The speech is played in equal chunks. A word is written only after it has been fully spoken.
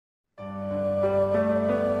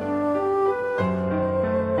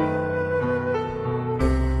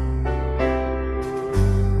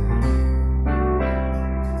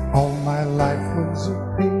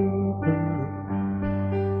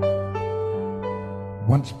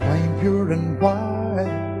once plain, pure and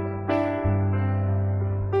white,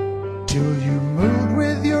 till you moved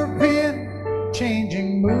with your pen,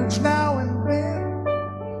 changing moods now and then,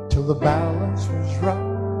 till the balance was right.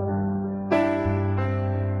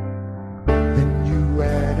 Then you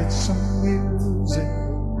added some music,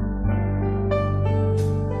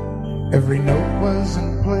 every note was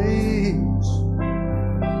in place,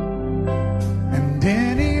 and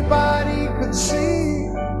anybody could see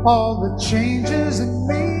all the changes in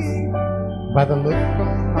me by the look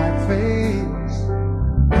on my face.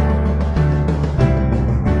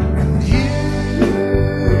 And you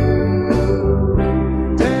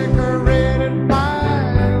decorated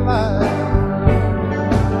my life,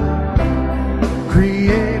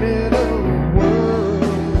 created a world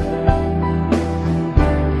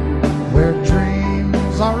where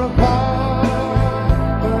dreams are apart.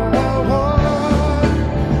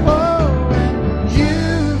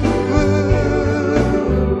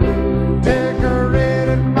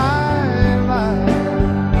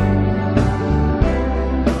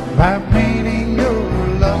 By painting your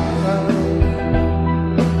love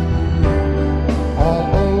all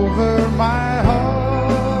over my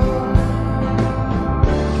heart,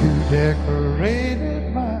 you decorated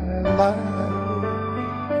my life.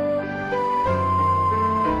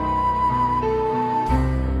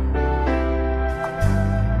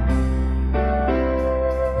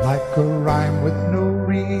 Like a rhyme with no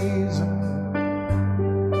reason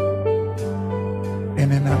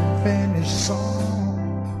in an unfinished song.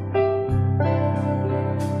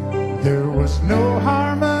 There was no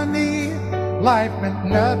harmony, life meant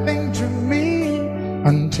nothing to me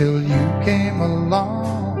until you came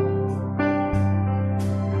along.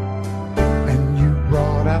 And you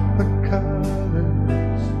brought out the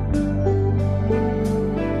colors,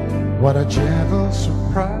 what a gentle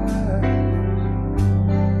surprise.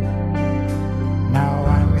 Now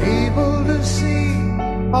I'm able to see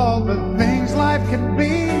all the things life can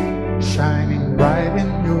be, shining bright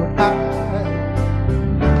in your eyes.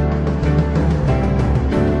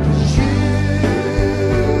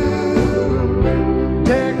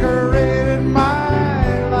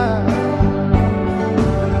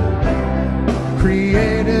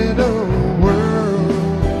 Created a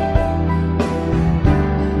world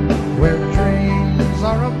where dreams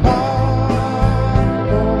are apart.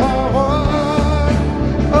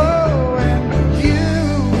 Oh, and you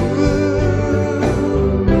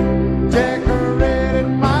decorated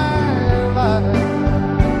my life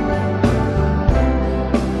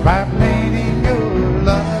by painting your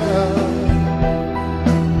love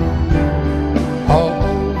all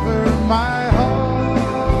over my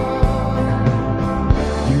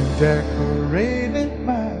decorated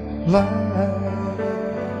my life.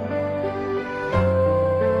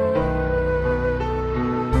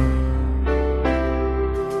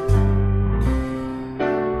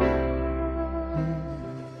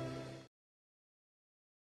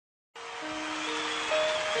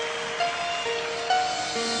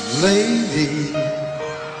 Lady,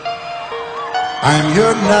 I'm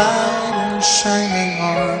your knight in shining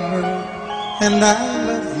armor, and I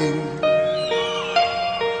love you.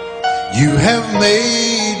 You have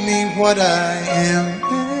made me what I am.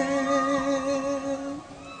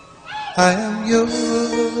 I am yours.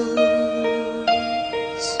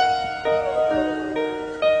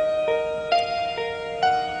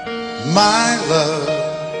 My love,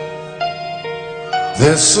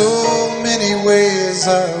 there's so many ways I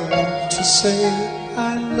want to say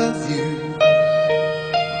I love you.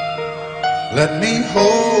 Let me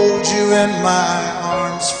hold you in my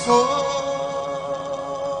arms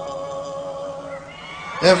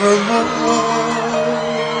evermore.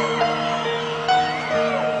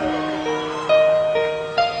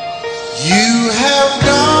 You have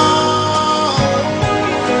gone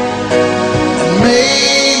and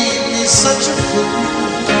made me such a fool.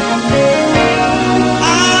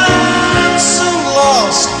 I'm so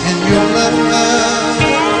lost in your love,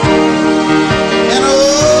 and oh,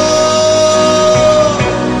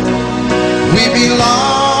 we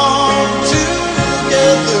belong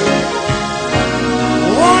together.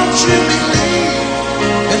 Won't you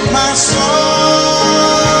believe in my song?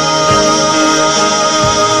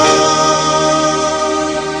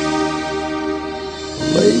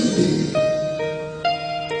 Lady,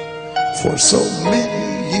 for so many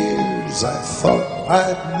years I thought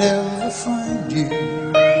I'd never find you.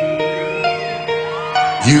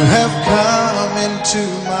 You have come into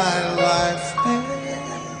my life and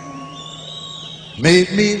made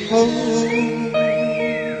me whole.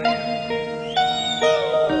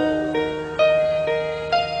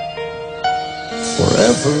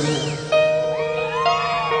 Forever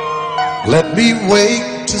Let me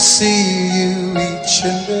wake to see you each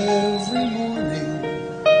and every morning.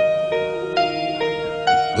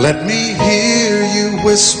 Let me hear you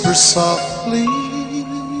whisper softly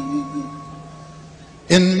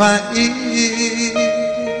in my ear.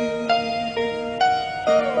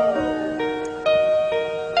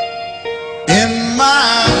 In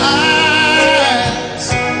my eyes,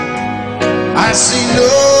 I see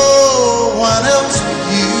no one else but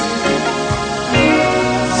you.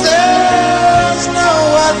 There's no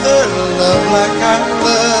other love like our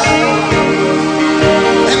love.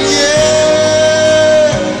 And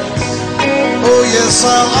yes, oh yes,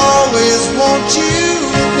 I'll always want you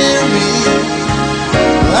near me.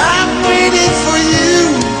 I've waited for you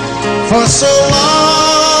for so long.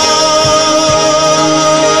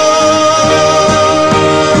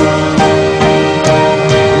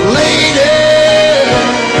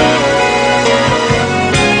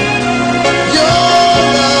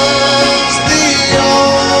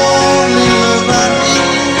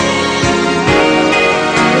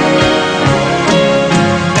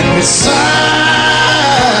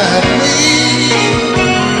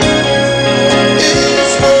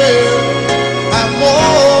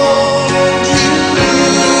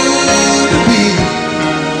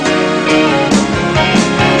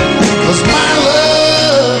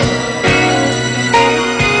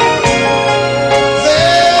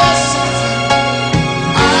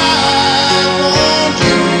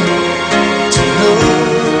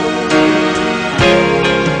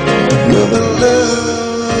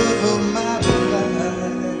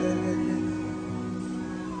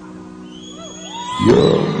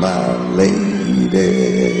 You're my lady.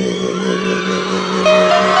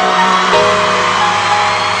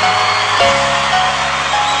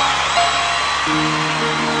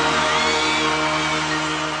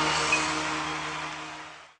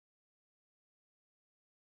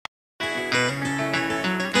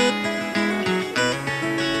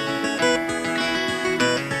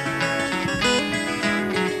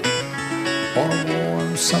 On a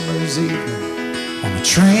warm summer's evening, on a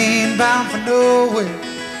train bound for nowhere,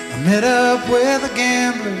 I met up with a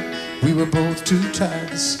gambler. We were both too tired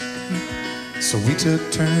to sleep, so we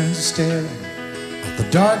took turns staring at the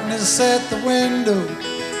darkness at the window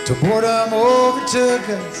till boredom overtook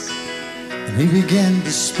us, and he began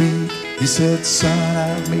to speak. He said, "Son,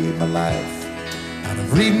 I've made my life out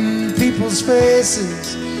of reading people's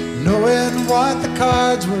faces, knowing what the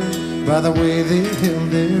cards were by the way they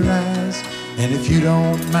held their eyes. And if you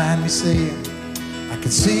don't mind me saying, I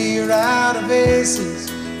can see you're out of aces.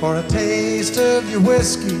 For a taste of your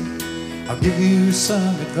whiskey, I'll give you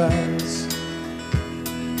some advice."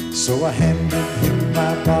 So I handed him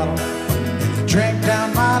my bottle, and he drank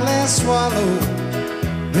down my last swallow.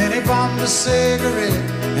 Then he bombed a cigarette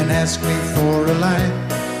and asked me for a light.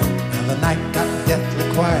 And the night got deathly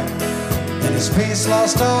quiet, and his face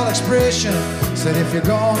lost all expression. Said, "If you're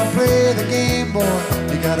gonna play the game, boy,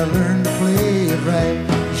 you gotta learn to play it right.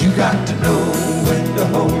 You got to know when to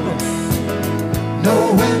hold 'em, know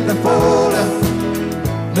when to fold 'em,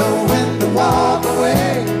 know when to walk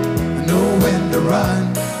away, know when to run.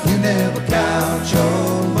 You never count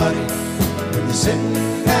your money when you're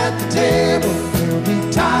sitting at the table. There'll be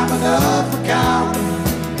time enough for counting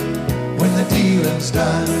when the dealing's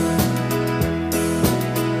done."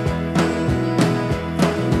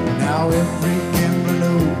 Now every gambler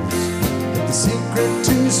knows that the secret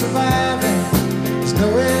to surviving is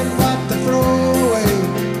knowing what to throw away,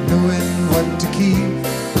 knowing what to keep.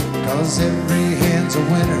 'Cause every hand's a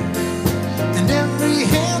winner and every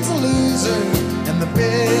hand's a loser, and the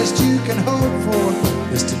best you can hope for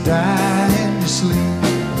is to die in your sleep.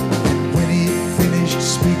 And when he finished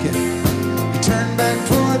speaking, he turned back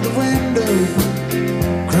toward the window,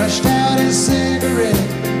 crushed out his cigarette,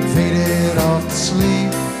 faded off to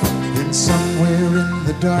sleep. Then somewhere in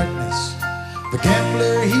the darkness, the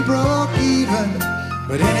gambler, he broke even.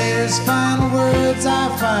 But in his final words, I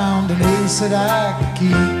found an ace that I could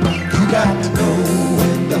keep. You got to know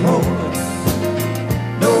when to hold 'em,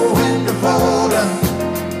 know when to fold 'em,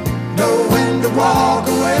 know when to walk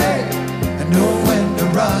away, and know when to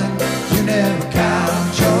run. You never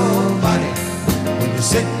count your money when you're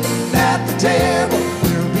sitting at the table.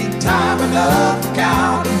 There'll be time enough for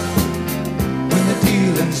counting when the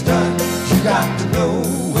dealing's done. You got to know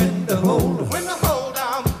when to hold 'em, when to hold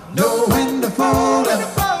 'em, know when to fold 'em,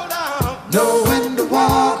 know when to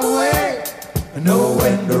walk away, and know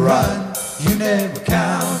when to run. You never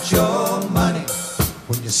count your money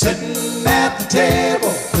when you're sitting at the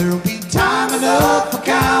table. There'll be time enough for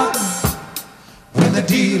counting when the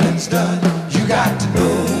dealing's done. You got to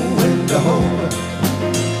know when to hold 'em,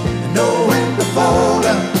 and know when to fold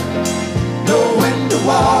 'em,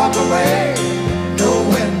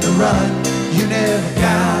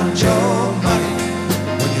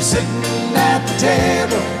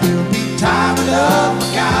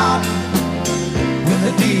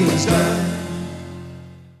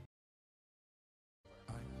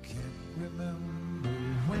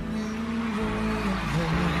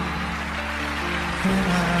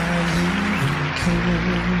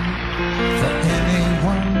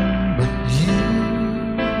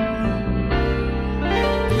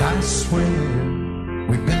 swear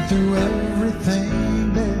we've been through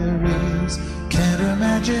everything there is. Can't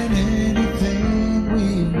imagine anything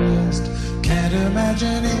we missed. Can't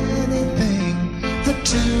imagine anything the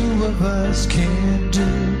two of us can't do.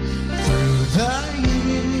 Through the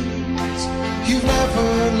years, you've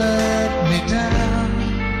never let me down.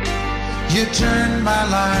 You turned my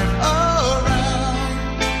life around.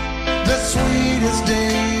 The sweetest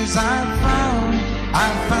days I've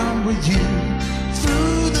found with you.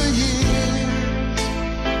 Through the years,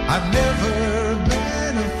 I've never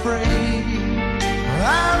been afraid.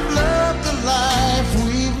 I've loved the life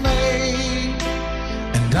we've made,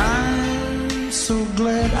 and I'm so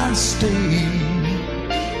glad I stayed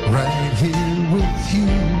right here with you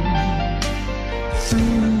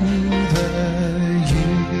through the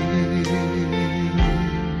years.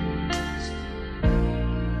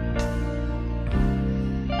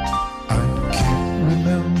 I can't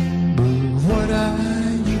remember what I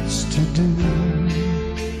used to do,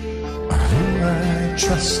 or who I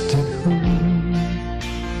trusted, who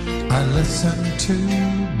I listened to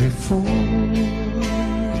before.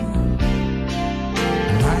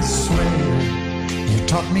 And I swear you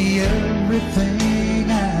taught me everything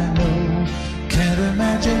I know. Can't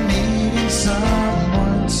imagine needing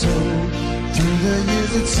someone so. Through the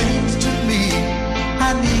years it seems to me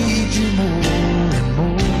I need you more and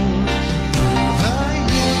more. Through the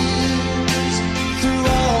years, through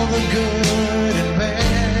all the good and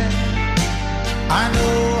bad, I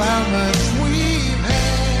know how much we've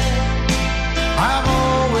had. I've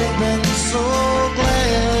always been so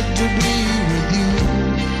glad to be with you.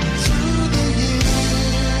 Through the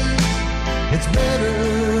years, it's better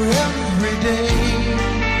every day.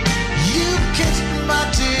 You kissed my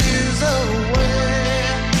tears away,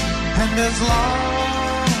 and as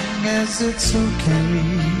long as it's okay,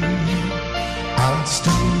 I'll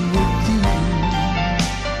stay with you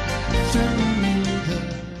through the.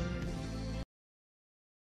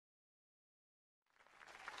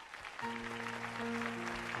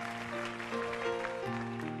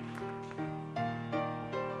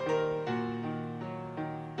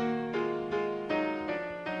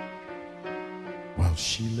 While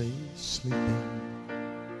she lay sleeping,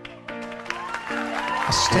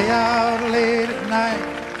 I stay out late at night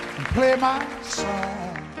and play my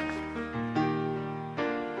song.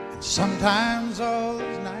 And sometimes all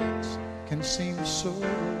those nights can seem so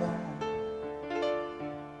long.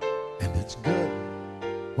 And it's good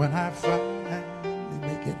when I finally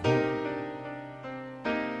make it home,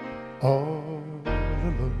 all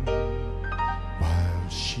alone, while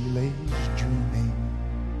she lays dreaming.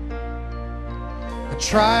 I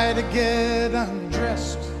try to get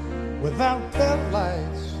undressed without the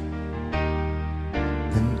lights.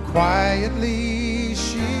 Then quietly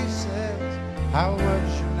she says, how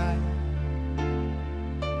was your night?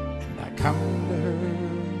 And I come to her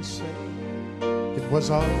and say, it was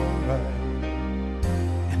all right.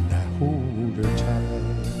 And I hold her tight.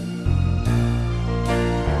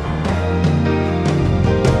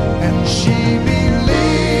 And she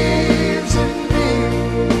believes in me.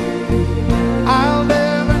 I'll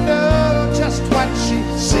never know just what she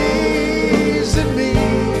sees in me.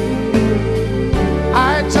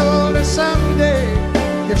 I told her someday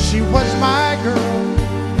if she was my girl,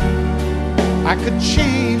 I could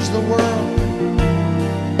change the world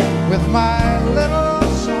with my little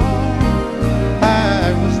song.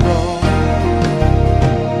 I was wrong,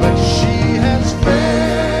 but she has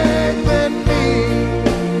faith in me,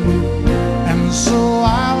 and so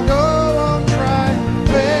I'll go on trying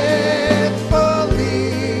faithfully.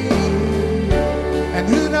 And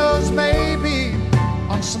who knows, maybe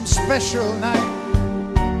on some special night,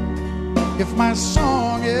 if my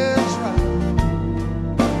song is right,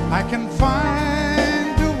 I can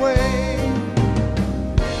find a way.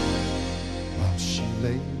 While she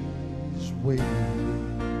lays waiting,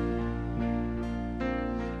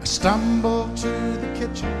 I stumble to the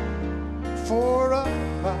kitchen for a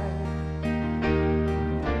bite,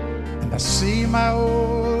 and I see my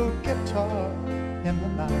old guitar in the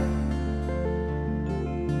night,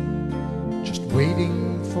 just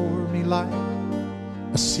waiting for me like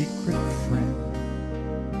a secret friend.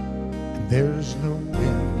 And there's no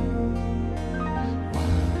wind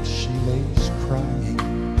while she lays crying.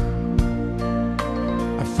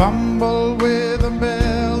 I fumble with a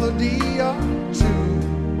melody or two,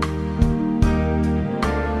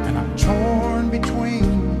 and I'm torn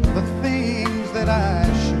between the things that I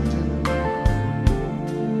should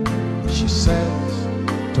do. She says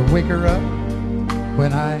to wake her up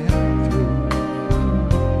when I am through.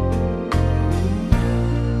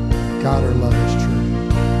 God, her love is true.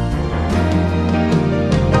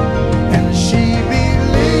 And she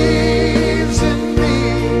believes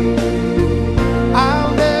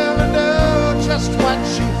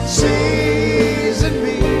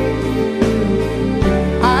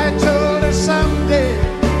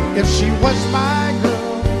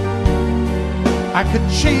I could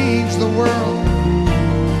change the world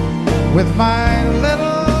with my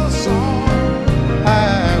little song.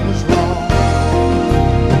 I was wrong,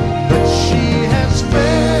 but she has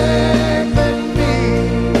faith in me,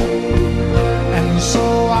 and so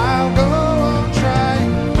I'll go on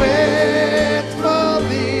trying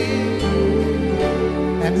faithfully.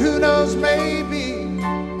 And who knows, maybe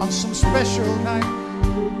on some special night,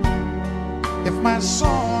 if my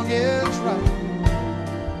song is right,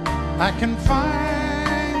 I can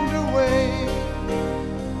find a way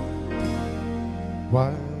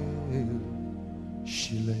while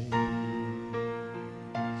she lays,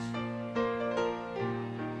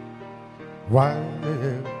 while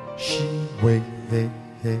she waits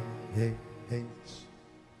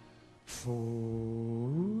for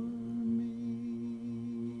me.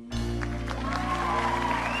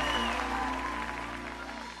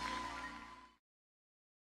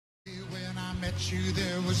 When I met you,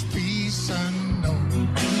 there was peace unknown.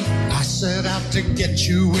 I set out to get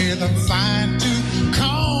you with a fine tooth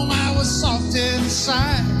comb. I was soft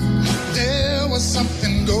inside. There was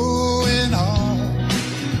something going on.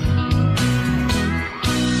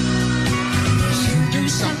 You do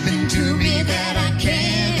something to me that I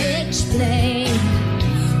can't explain.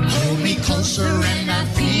 Hold me closer and I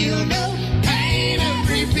feel no pain.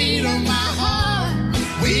 Every beat of my heart,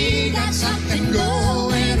 we got something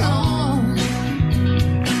going on.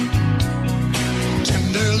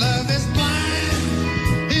 Tender love is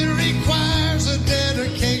blind, it requires a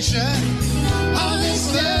dedication. All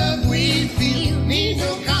this love we feel needs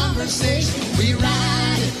no conversation. We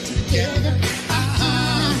ride it together,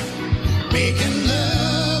 making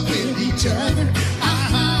love with each other,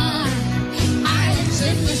 islands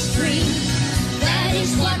in the stream, that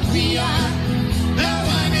is what we are. No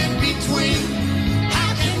one in between.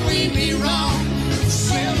 How can we be wrong?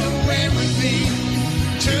 Sail away with me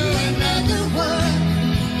to another world,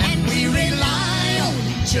 and we rely on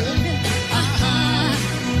each other,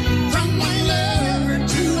 from one lover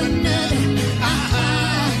to another,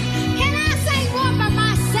 Can I say one by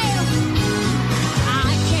myself? I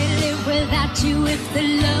can't live without you if the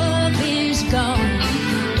love is gone.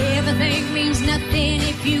 Everything means nothing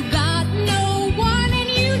if you got no one, and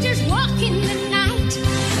you just walk in the night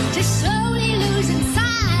to slowly losing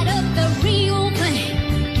sight of the real thing.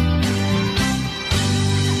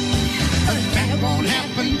 But that won't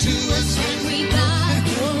happen to us when we got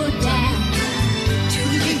go down. Too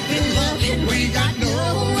deep in love and we got no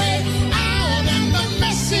way out, and the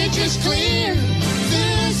message is clear.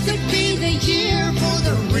 This could be the year for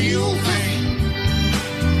the real thing.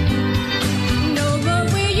 No more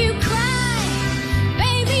will you cry,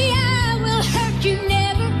 baby, I will hurt you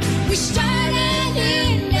never. We started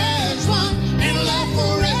in as one, and love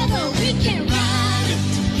forever. We can ride it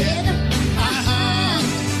together,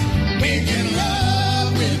 making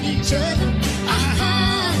love with each other,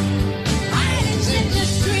 islands in the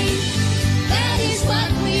stream, that is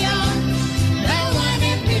what we are. No one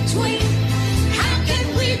in between. How can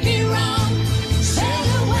we be wrong? Sail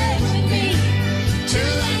away with me to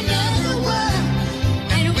another world,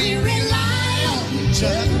 and we rely on each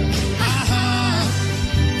other,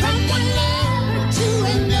 from one lover to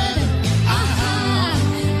another,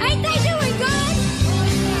 Ain't they doing good?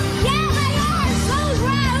 Yeah, they are. So's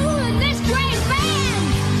Raoul and this great band.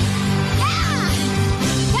 Yeah.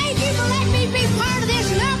 Thank you for letting me be part of this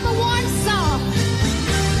 #1 song.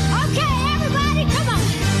 Okay, everybody, come on.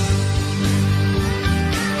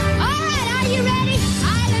 All right, are you ready?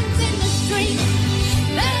 Islands in the stream,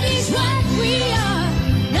 that is what we are.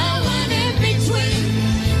 No one in between.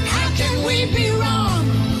 How can we be wrong?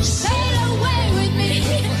 Sail away with me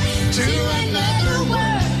to another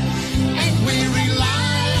world, and we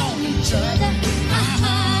rely on each other,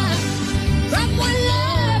 from one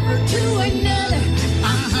lover to another,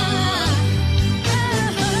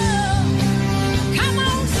 Come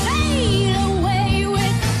on, sail away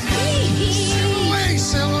with me. Sail away,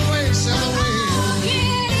 sail away, sail away. Oh,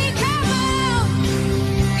 kitty, come on.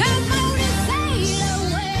 Come on and sail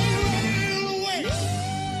away with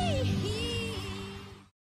me.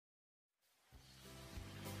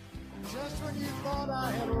 Just when you thought I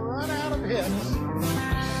had run out of hits,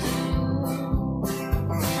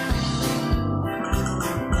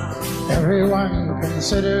 everyone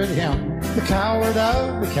considered him the coward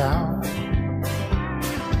of the cow.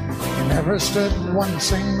 He never stood one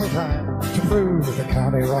single time to prove the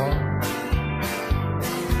county wrong.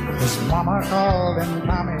 His mama called him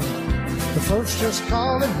Tommy, the folks just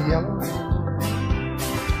called him Yellow.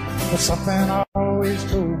 But something always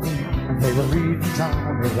told me they were reading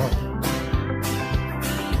Tommy wrong.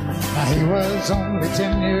 Now he was only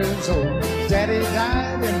 10 years old. Daddy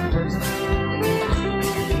died in prison.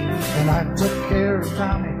 And I took care of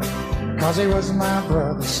Tommy, 'cause he was my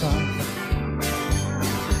brother's son.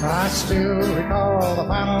 I still recall the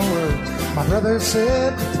final words my brother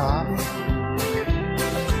said to Tommy.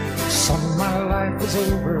 Son, my life is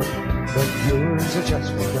over, but yours has just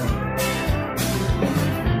begun.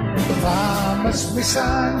 Promise me,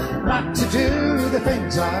 son, not to do the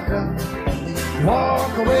things I've done.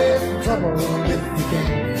 Walk away from trouble if you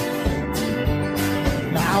can.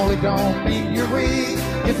 Now it don't mean you're weak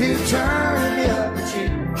if you turn the other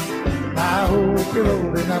cheek. I hope you're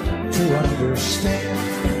old enough to understand.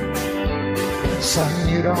 Son,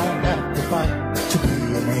 you don't have to fight to be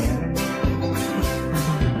a man.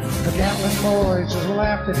 The gambling boys just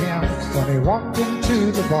laughed at him when he walked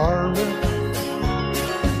into the bar room.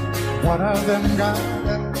 One of them got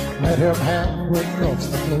up, let him halfway across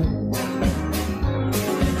the floor.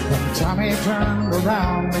 When Tommy turned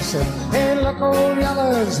around, he said, "Hey, look, old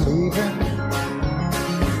Yella's leaving."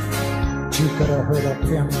 You could have heard a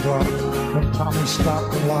pin drop when Tommy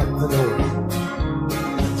stopped and locked the door.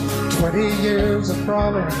 20 years of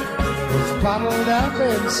crawling was bottled up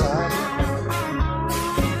inside.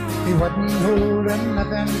 He wasn't holding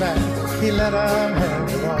nothing back, he let him have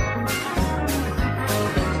it all.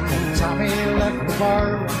 When Tommy left the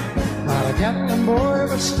bar, not a gambling boy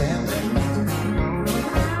was standing.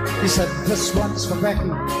 He said, "This one's for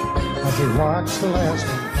Becky," as he watched the last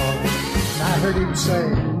one fall. And I heard him say,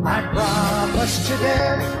 "I promised you,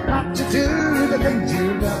 Dad, not to do the things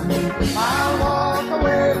you've done. I'll walk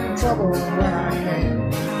away from trouble when I can.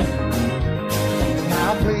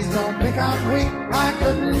 Now please don't think I'm weak, I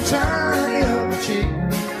couldn't turn the other cheek.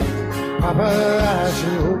 Papa, I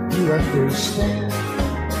sure hope you understand.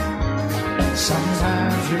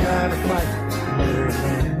 Sometimes you gotta fight for a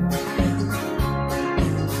man."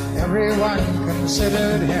 Everyone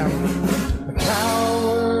considered him the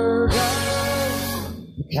coward of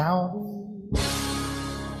the county.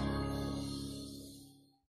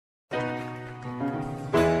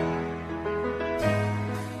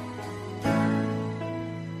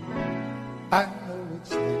 I know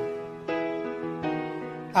it's late,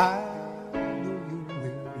 I know you're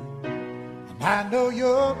weary, and I know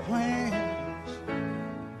your plans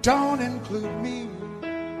don't include me.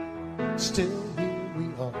 Still here we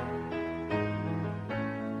are,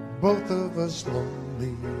 both of us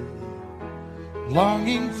lonely,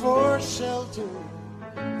 longing for shelter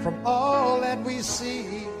from all that we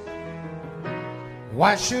see.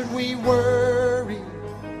 Why should we worry?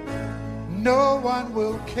 No one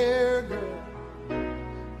will care, girl.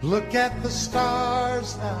 Look at the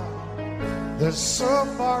stars now, they're so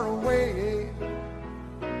far away.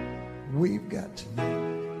 We've got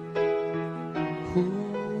tonight, who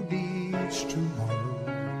needs tomorrow?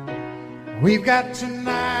 We've got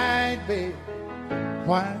tonight, babe,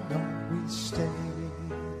 why don't we stay?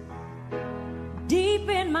 Deep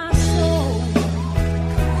in my soul,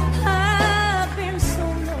 I've been so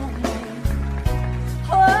lonely.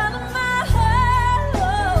 All of my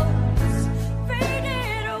hopes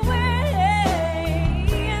faded away,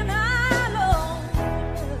 and I long,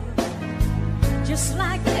 just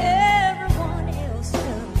like everyone else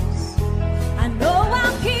does. I know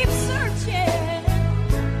I'll keep searching,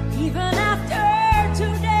 even after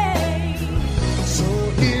today. So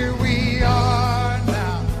here we are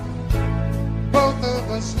now, both of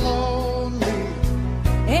us lonely,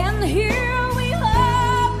 And here we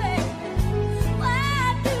are, baby.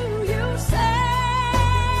 What do you say?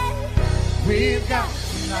 we've got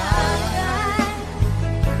tonight,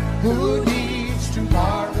 who needs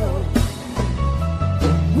tomorrow?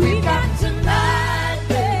 We got tonight,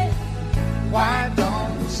 babe. Why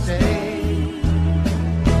don't we stay?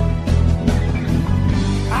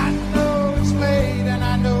 I know it's late and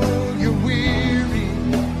I know you're weary,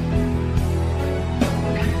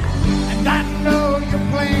 and I know your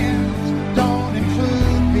plans don't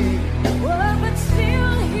include me. Oh, but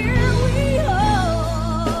still here we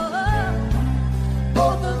are,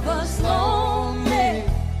 both of us lonely,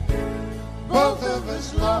 Both of us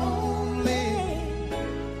lonely.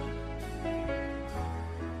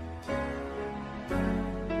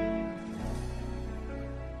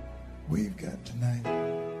 We've got tonight,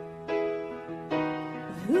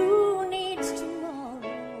 Who needs tomorrow?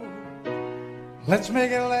 let's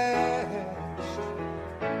make it last.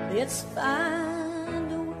 Let's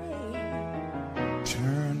find a way.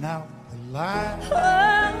 Turn out the light. Oh,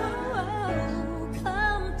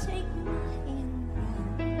 come take my hand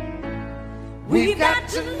now. We've got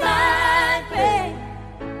tonight, babe.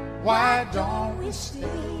 Why don't we stay?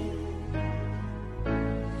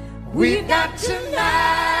 We've got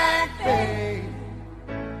tonight, babe.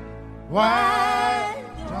 Why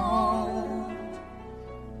don't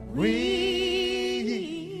we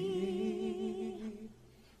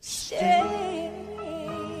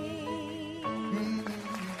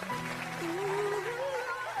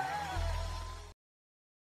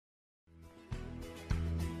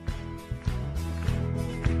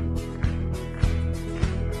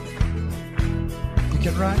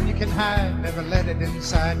can run, you can hide, never let it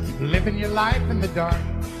inside. Keep living your life in the dark.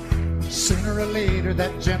 Sooner or later,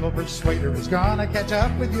 that gentle persuader is gonna catch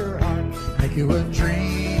up with your heart. Make you a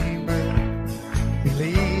dreamer,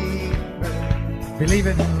 believer,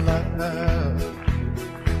 believing in love.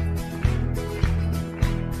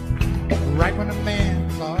 Right when a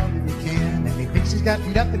man's all that he can, and he thinks he's got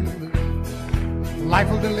nothing to lose, life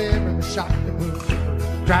will deliver the shock that moves,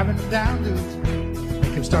 driving him down to his knees.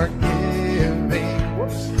 Make him start giving,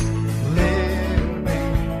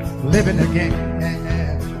 living again.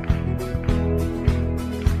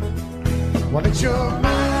 Well, it's your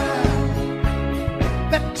mind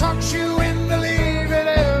that talks you into leaving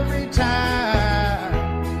every time.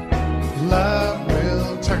 Love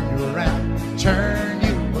will turn you around, turn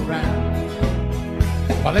you around.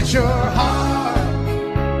 Well, it's your heart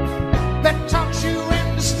that talks you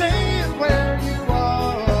into staying where you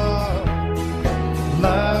are.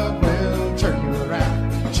 Love will turn you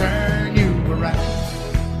around, turn you around.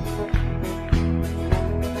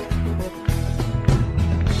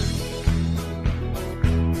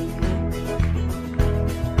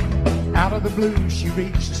 Out of the blue, she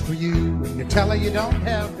reaches for you, and you tell her you don't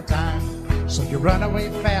have the time. So you run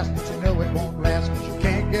away fast, but you know it won't last, because you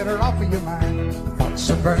can't get her off of your mind.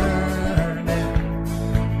 Thoughts are burning,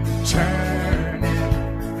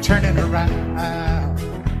 turning around.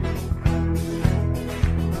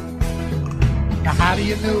 Now how do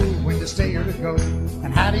you know when to stay or to go?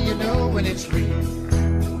 And how do you know when it's real?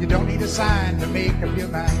 You don't need a sign to make up your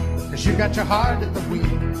mind, because you got your heart at the wheel.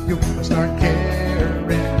 You want to start caring,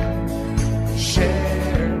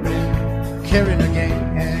 sharing, caring again.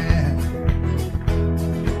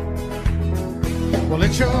 Well,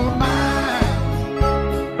 it's your mind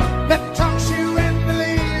that talks you into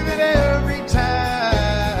leaving every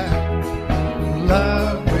time.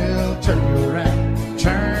 Love will turn you around,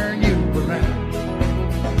 turn you around.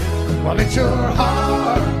 Well, it's your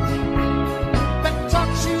heart that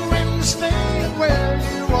talks you into staying where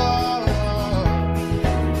you are.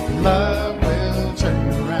 Love will turn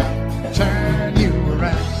you around, turn you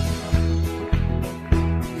around.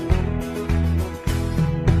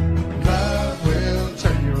 Love will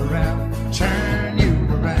turn you around, turn you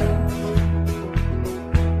around.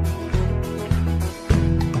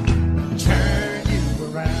 Turn you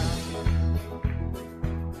around.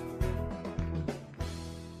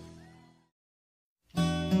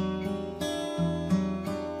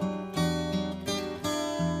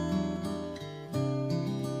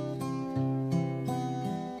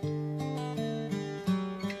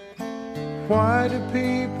 Why do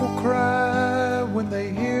people cry when they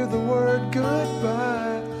hear the word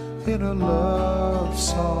goodbye in a love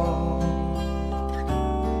song?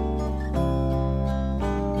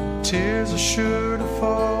 Tears are sure to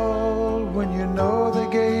fall when you know they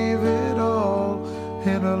gave it all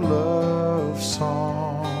in a love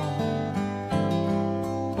song.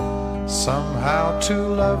 Somehow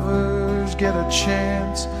two lovers get a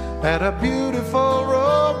chance at a beautiful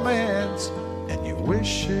romance, and you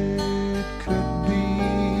wish it could be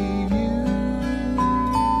you.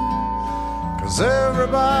 'Cause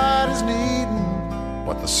everybody's needing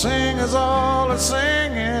what the singers all are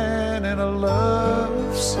singing in a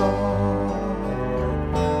love song.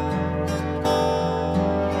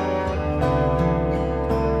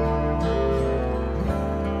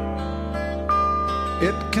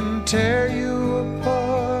 It can tear you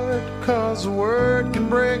apart, 'cause a word can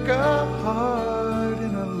break a heart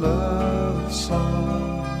in a love song.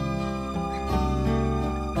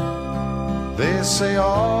 They say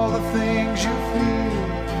all the things you feel,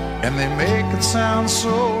 and they make it sound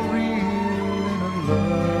so real in a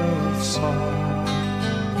love song.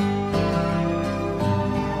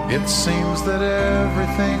 It seems that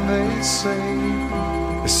everything they say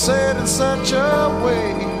is said in such a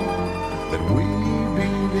way that we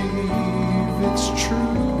believe it's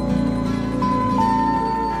true.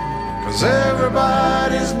 'Cause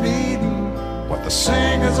everybody's needing what the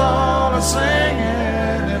singers all are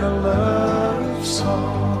singing in a love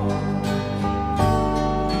song.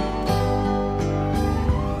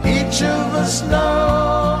 Each of us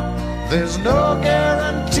know there's no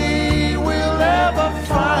guarantee we'll ever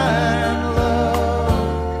find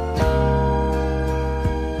love.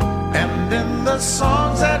 And in the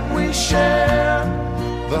songs that we share,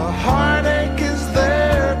 the heartache is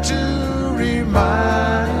there to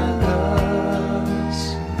remind us.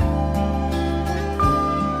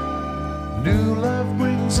 New love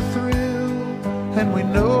brings a thrill, and we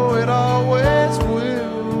know it always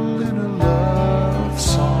will in a love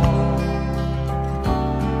song.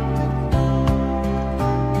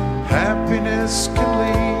 Happiness can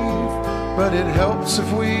leave, but it helps if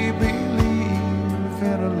we believe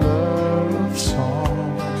in a love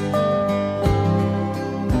song.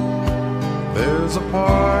 There's a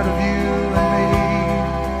part of you and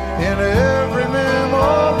me in every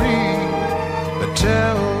memory that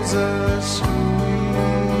tells us who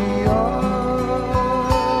we are.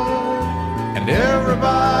 And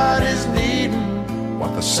everybody's needing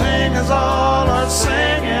what the singers all are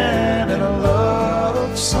singing in a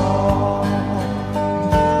love song.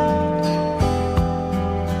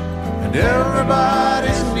 And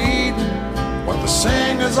everybody's needing what the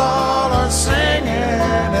singers all are singing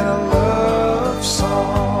in a love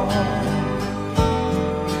song.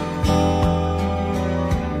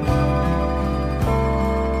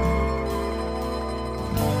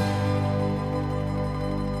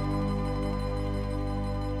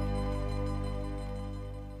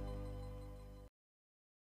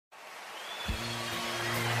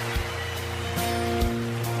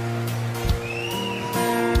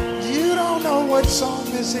 What song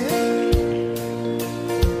is it?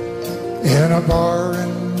 In a bar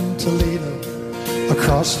in Toledo,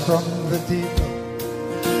 across from the depot,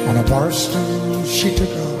 on a bar stool she took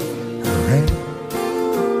off her ring.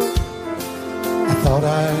 I thought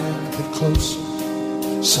I'd get closer,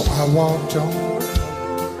 so I walked on.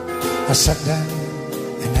 I sat down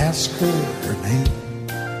and asked her her name.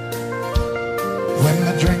 When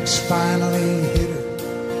the drinks finally hit her,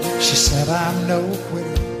 she said, I'm no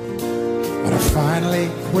quitter, but I finally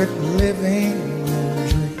quit living on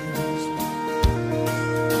dreams.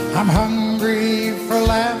 I'm hungry for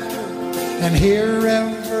laughter, and here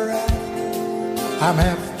ever after, I'm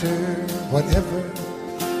after whatever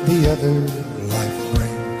the other life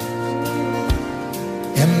brings.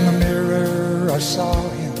 In the mirror I saw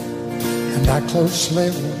him, and I closely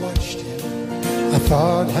watched him. I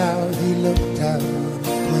thought how he looked out of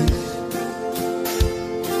place.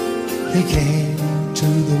 He came to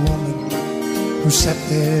the woman who sat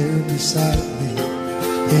there beside me.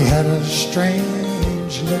 He had a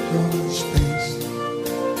strange look on his face.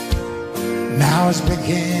 Now his big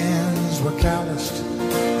hands were calloused.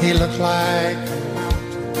 He looked like a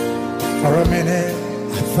mountain. For a minute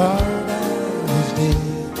I thought I was dead.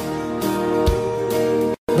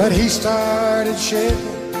 But he started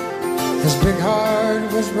shaking, his big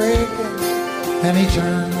heart was breaking, and he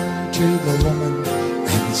turned to the woman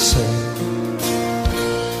and said,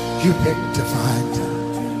 you picked a fine time.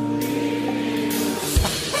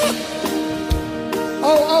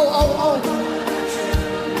 Oh.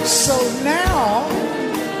 So now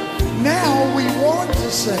we want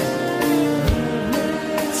to sing.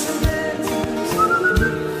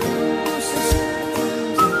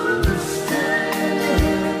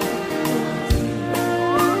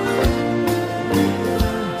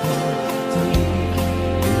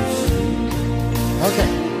 Okay.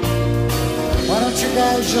 Why don't you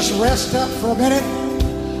guys just rest up for a minute?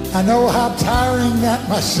 I know how tiring that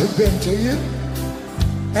must have been to you.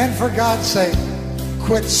 And for God's sake,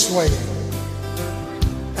 quit swaying.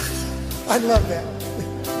 I love that.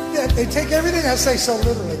 Yeah, they take everything I say so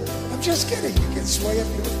literally. I'm just kidding. You can sway if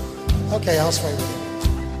you want. Okay, I'll sway with you.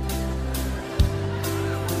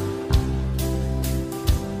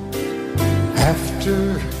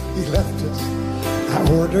 After he left us, I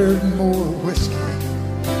ordered more whiskey.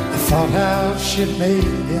 I thought how she'd made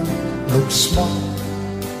him look small.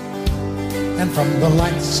 And from the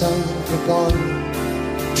lights of the bar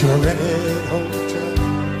to a rented hotel,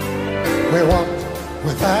 we walked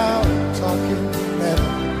without talking at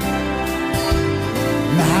all.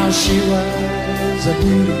 Now she was a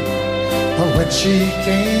beauty, but when she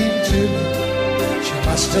came to me, she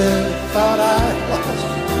must have thought I was.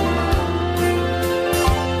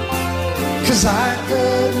 'Cause I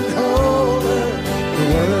couldn't hold her. The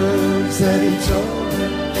words that he told her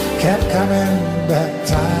kept coming back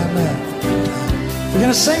time after time. We're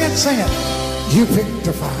gonna sing it, sing it. You picked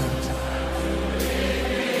a fine time.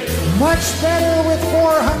 Much better with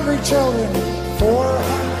 4 hungry children. 4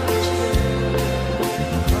 hungry children.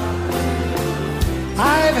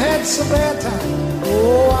 I've had some bad times.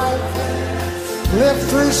 Oh, I've lived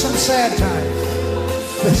through some sad times.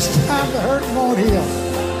 This time the hurt won't heal.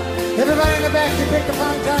 Everybody in the back, you picked a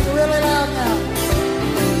fine time really loud now.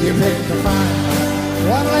 You picked a fine time.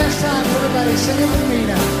 One last time, everybody, sing it with me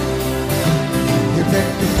now. You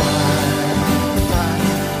picked a fine time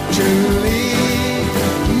to leave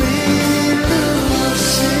me,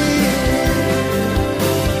 Lucy.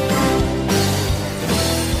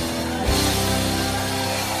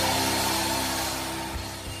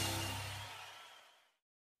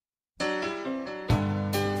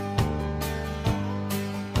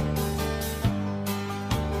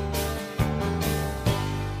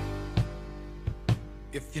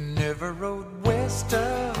 If you never rode west west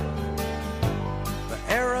of the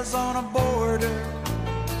Arizona border.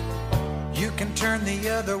 You can turn the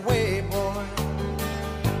other way, boy,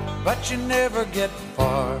 but you never get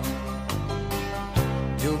far.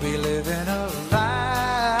 You'll be living a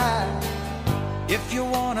lie if you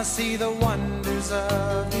want to see the wonders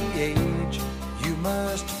of the age. You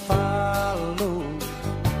must follow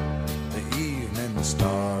the evening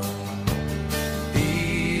star.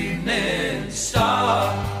 Evening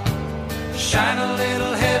star, shine a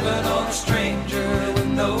little heaven on a stranger with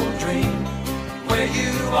no dream where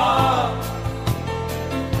you are.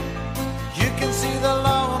 You can see the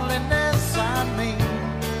loneliness I mean,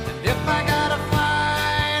 and if I gotta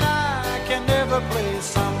fight, I can never play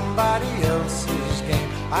somebody else's game.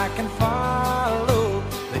 I can follow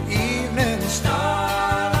the evening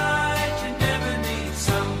starlight. You never need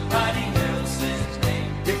somebody else's name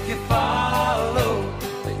if you follow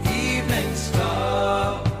the evening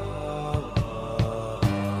star.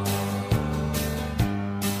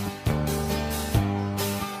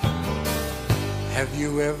 Have you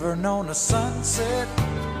ever known a sunset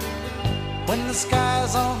when the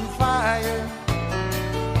sky's on fire?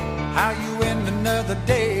 How you end another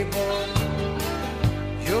day, boy?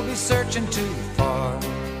 You'll be searching too far.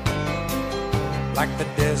 Like the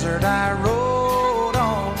desert I rode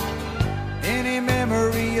on, any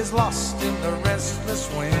memory is lost in the restless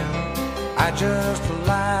wind. I just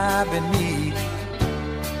lie beneath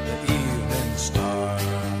the evening star.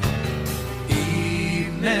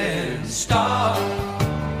 Evening star,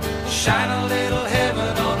 shine a little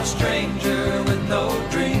heaven on a stranger with no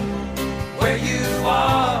dream where you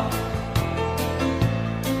are.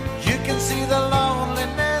 You can see the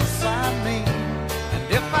loneliness I mean, and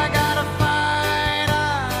if I gotta fight,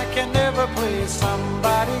 I can never play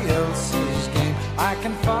somebody else's game. I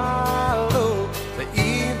can follow the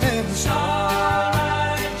evening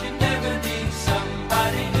starlight. You never need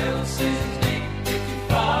somebody else's name if you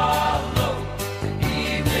follow the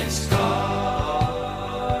evening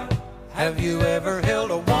star. Have you ever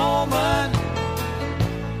held a woman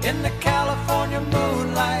in the California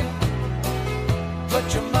moonlight? Put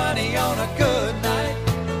your money on a good night.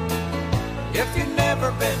 If you've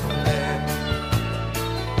never been there,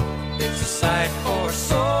 it's a sight for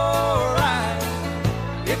sore eyes.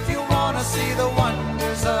 If you want to see the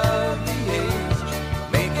wonders of the age,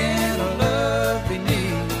 making love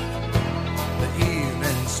beneath the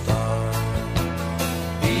evening star.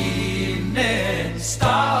 Evening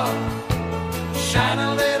star, shine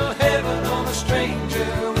a little heaven on a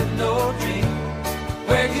stranger with no dream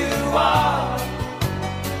where you are.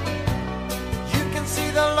 You can see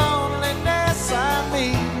the loneliness I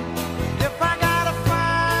mean. If I gotta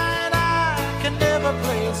fight, I can never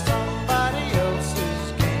play somebody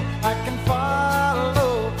else's game. I can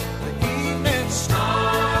follow the evening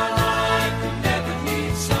starlight. You never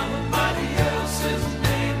need somebody else's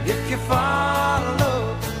name if you follow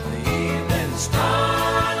the evening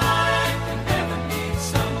starlight. You never need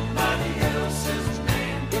somebody else's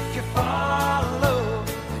name if you follow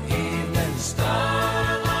the evening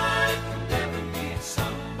starlight. You never need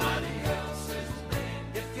somebody else's name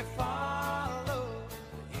if you follow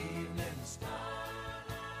the evening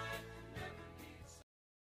starlight.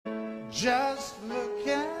 Just look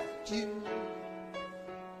at you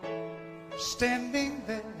standing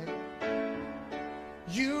there.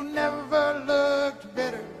 You never looked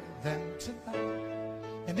better than tonight,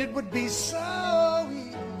 and it would be so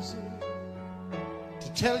easy to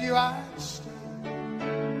tell you I'd stay,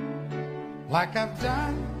 like I've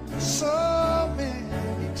done so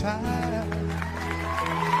many times.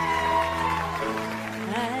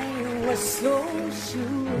 I was so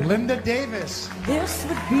sure Linda Davis. this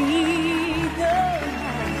would be the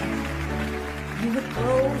night you would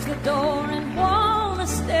close the door and wanna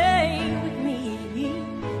stay with me.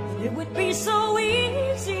 And it would be so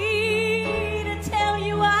easy to tell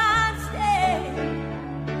you I'd stay,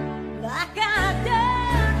 like I've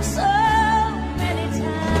done so many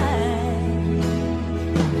times.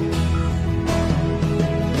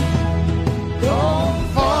 Don't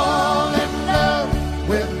fall in love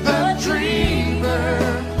with the dreamer,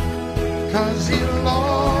 'cause he'll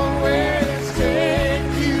always take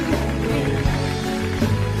you in.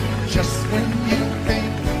 Just when you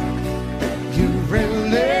think you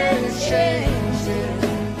really changed it,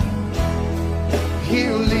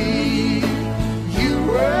 he'll leave you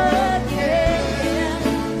again.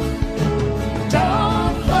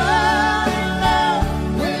 Don't fall in love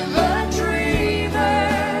with a dreamer,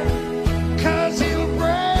 'cause he'll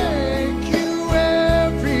break you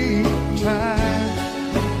every time.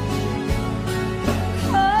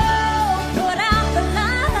 Oh,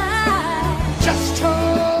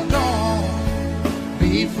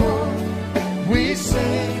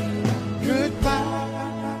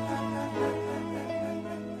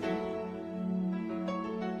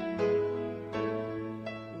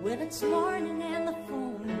 Well, it's morning and the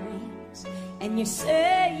phone rings, and you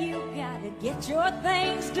say you gotta get your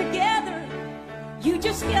things together. You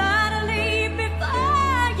just gotta leave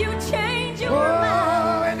before you change your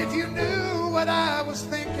mind. And if you knew what I was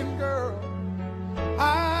thinking, girl,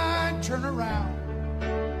 I'd turn around.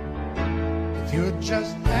 If you'd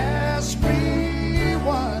just ask me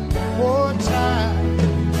one more time.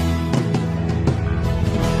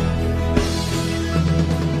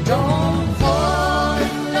 Don't fall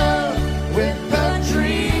in love with the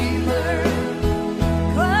dreamer,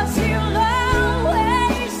 'cause he'll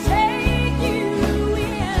always take you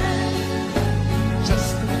in.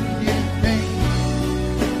 just when you think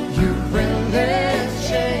you've really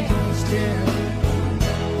changed him,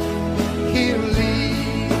 he'll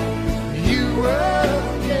leave you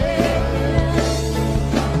again.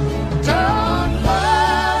 Don't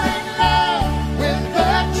fall in love with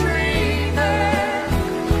the dreamer,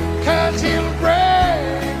 'cause he'll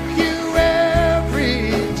break you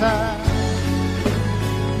every time.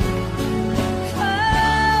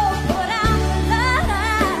 Oh, put out the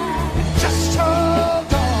light. Just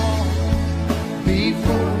hold on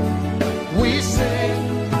before we say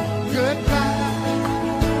goodbye.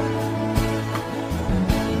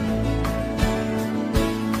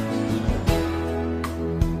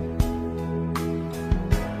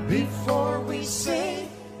 Before we say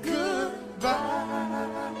goodbye.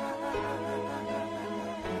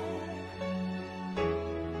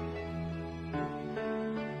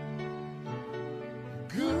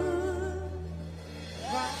 Goodbye.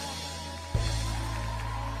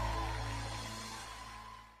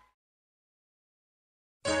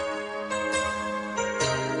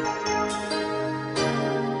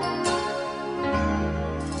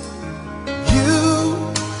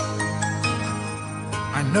 You,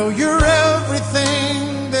 I know you're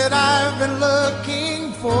everything that I've been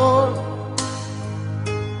looking for,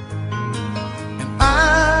 and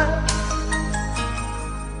I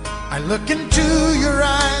look into your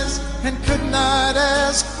eyes and could not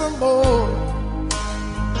ask for more.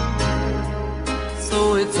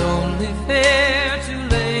 So it's only fair to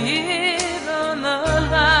lay it on the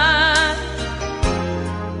line.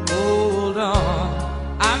 Hold on,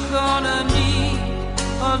 I'm gonna need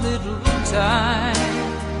a little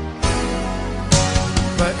time.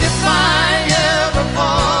 But if I ever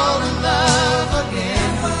fall in love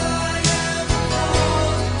again,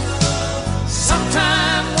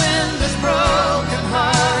 sometime when this broken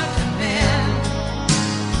heart can mend,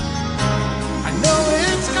 I know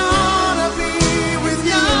it's gonna be with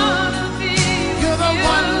you. You're the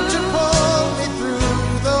one to pull me through,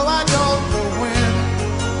 though I don't know when.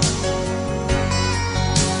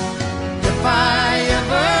 If I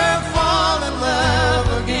ever fall in love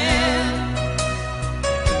again,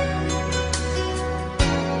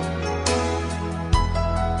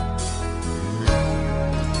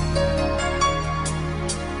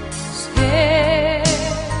 Scared,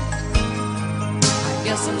 I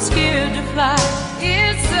guess I'm scared to fly.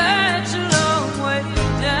 It's such a long way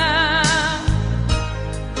down.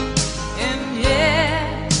 And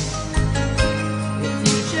yet, if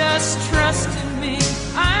you just trust in me,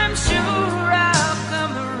 I'm sure I'll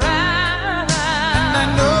come around. and I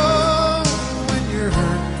know when you're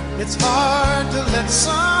hurt, it's hard to let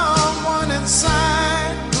someone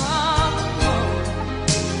inside.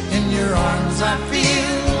 In your arms I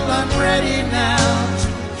feel I'm ready now to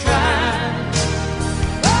try.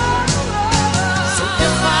 So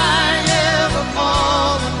if I ever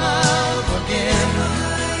fall in love again,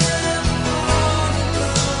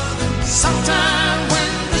 sometime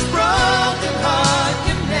when this broken heart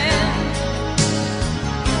can mend,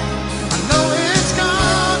 I know it's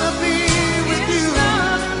gonna be with you.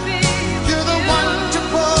 You're the one to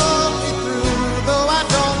pull me through, though I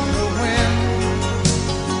don't know when.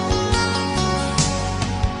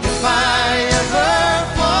 If I ever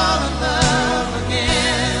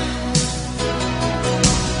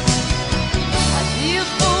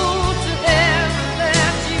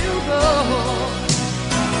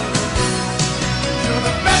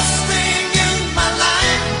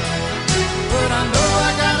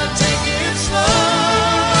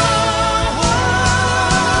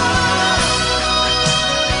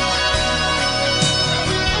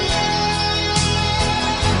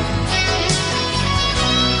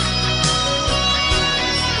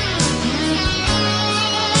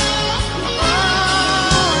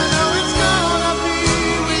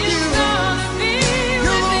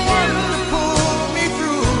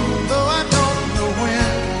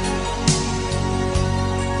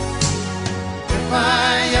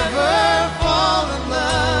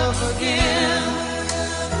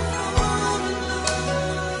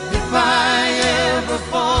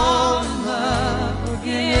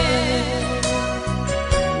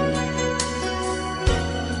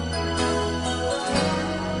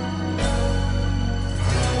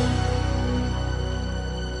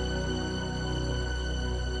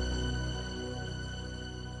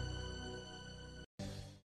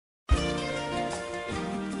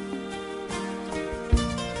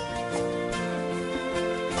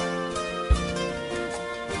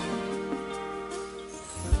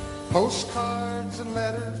Postcards and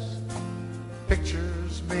letters,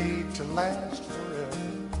 pictures made to last forever,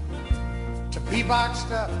 to be boxed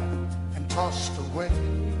up and tossed away.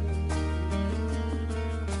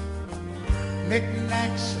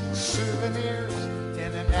 Knickknacks and souvenirs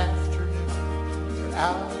in an afternoon, they're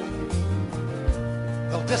out of here.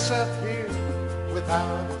 They'll disappear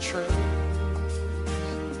without a trace.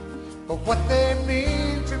 But what they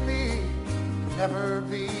mean to me will never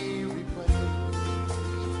be replaced.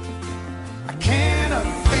 I cannot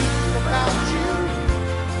think about you.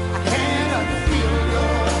 I cannot feel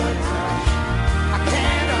your touch. I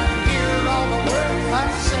cannot hear all the words I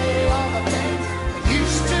say, all the things that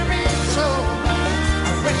used to mean so much.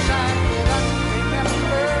 I wish I could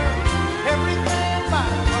remember everything my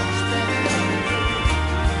heart's been through.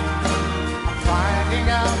 I'm finding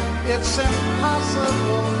out it's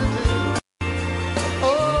impossible to do.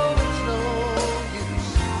 Oh, it's no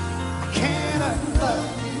use. I cannot love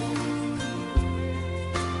you.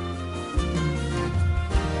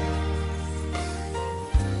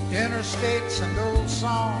 Interstates and old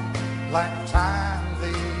songs, like time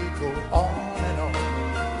they go on and on.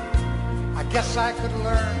 I guess I could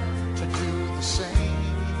learn to do the same.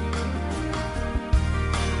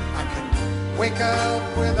 I could wake up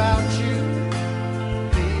without you,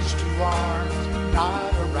 these two arms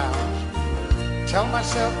not around you. Tell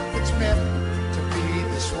myself it's meant to be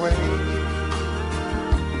this way.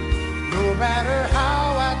 No matter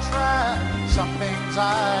how I try, some things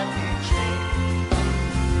I can't change.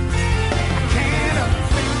 I cannot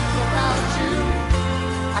think about you.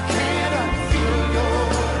 I cannot feel your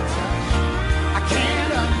touch. I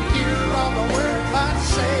cannot hear all the words I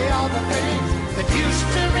say, all the things that used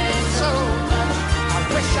to mean so much. I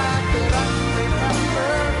wish I could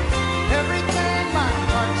remember everything my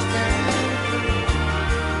heart's been through.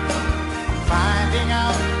 Finding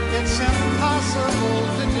out it's impossible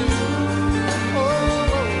to do. Oh,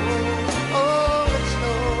 oh, oh, it's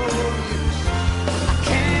no use. I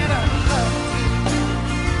cannot love you.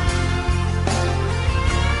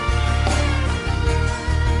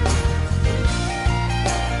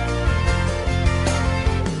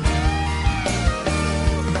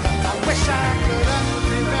 I wish I could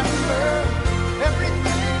remember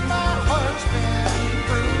everything my heart's been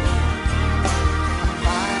through.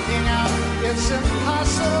 Finding out it's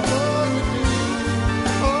impossible to do.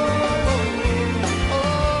 Oh, oh,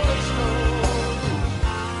 oh, it's no use.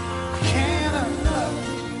 I cannot love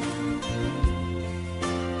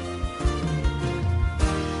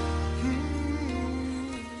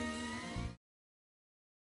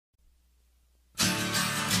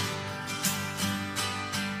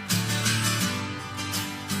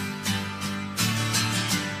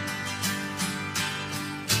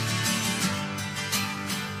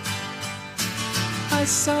I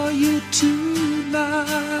saw you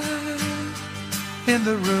tonight in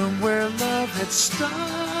the room where love had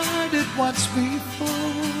started once before,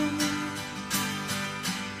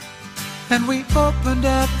 and we opened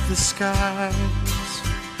up the skies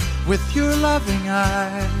with your loving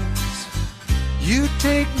eyes. You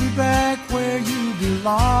take me back where you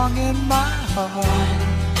belong in my heart.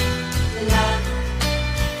 Love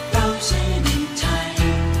frozen in time.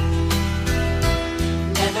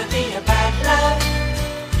 Never be a bad love.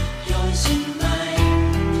 Yours and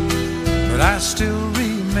mine. But I still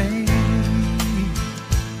remain,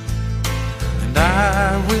 and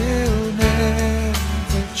I will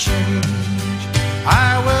never change.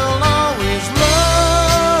 I will always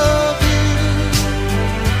love you.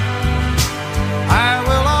 I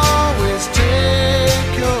will always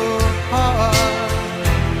take your heart.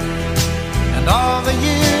 And all the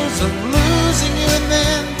years of losing you and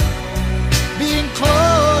then being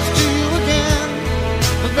close to you again,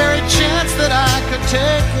 the very chance that I could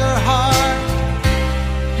take your heart,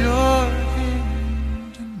 your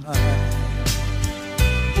hand in mine.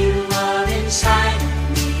 You are inside of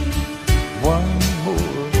me. One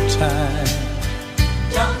more time.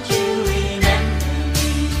 Don't you remember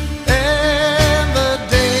me? And the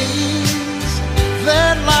days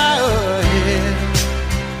that lie ahead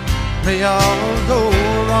may all go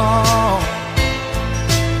wrong,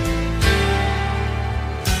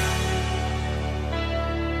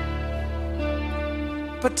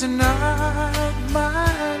 but tonight,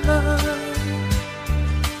 my love,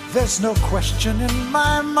 there's no question in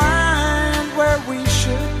my mind where we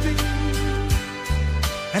should be.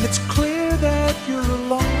 And it's clear that you're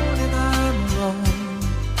alone and I'm alone,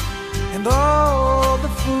 and all the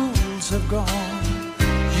fools have gone.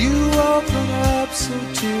 You open up so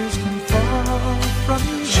tears can fall from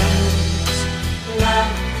your eyes.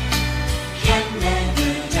 Love can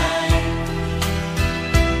never die.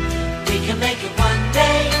 We can make it one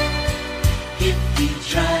day.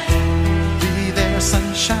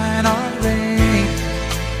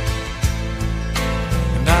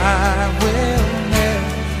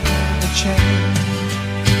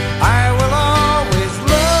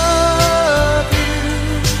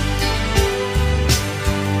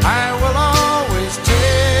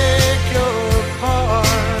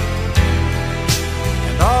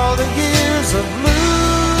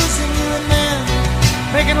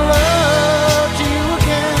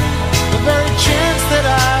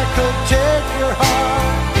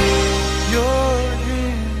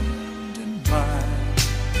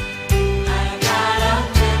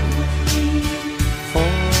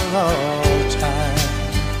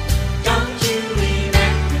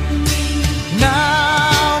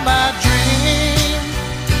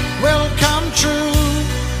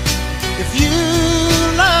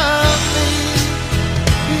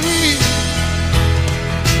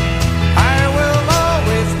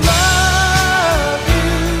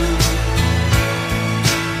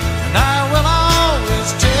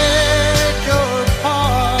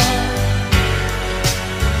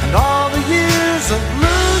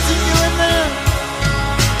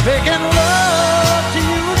 making love to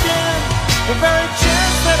you again. The very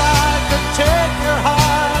chance that I could take your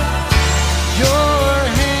heart, your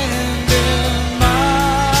hand in mine.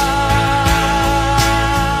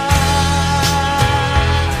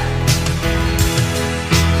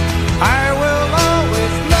 I will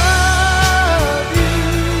always love you,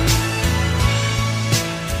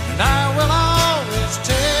 and I will always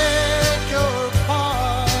take your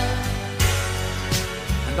part.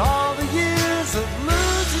 And all the years of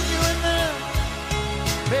losing you and them,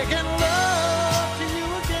 making love to you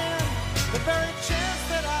again, the very chance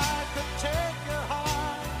that I could take your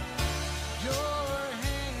heart, your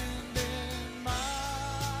hand in mine.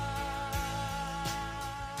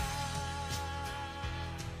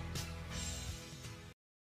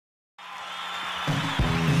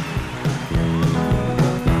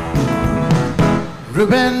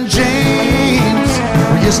 Reuben James,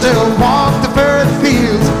 will you still walk the furrowed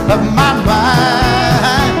fields of my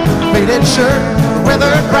mind? Faded shirt,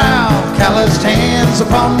 weathered brow, calloused hands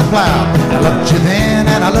upon the plow. I loved you then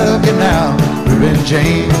and I love you now. Reuben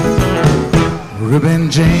James, Reuben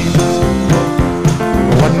James.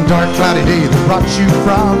 One dark cloudy day that brought you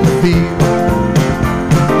from the field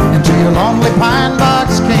into your lonely pine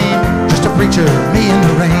box came just a preacher, me in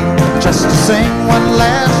the rain, just to sing one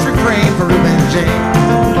last refrain for Reuben James.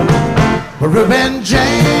 Well, Reuben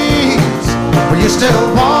James, will you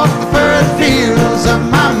still walk the furrowed fields of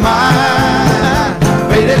my mind?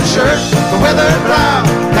 Faded shirt, the weathered brow,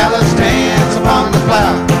 calloused hands upon the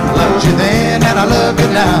plow. I loved you then and I love you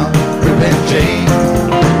now. Reuben James,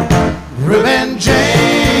 Reuben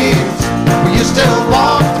James, will you still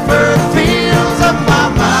walk the furrowed fields of my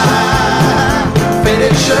mind?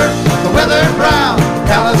 Faded shirt, the weathered brow,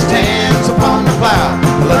 calloused hands upon the plow.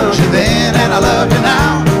 I loved you then and I love you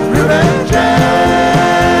now. Reuben James.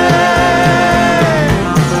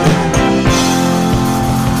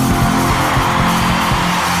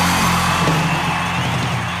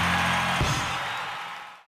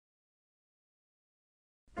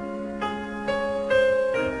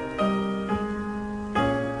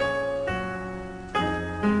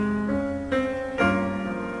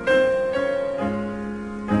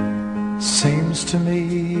 Seems to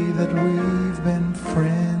me that we've been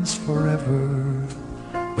friends forever.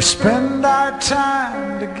 We spend our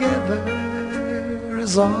time together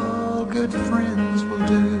as all good friends will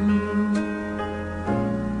do.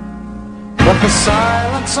 But the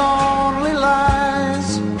silence only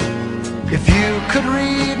lies if you could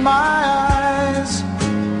read my eyes.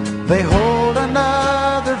 They hold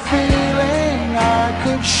another feeling I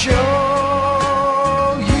could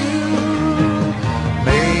show you.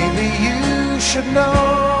 Maybe you should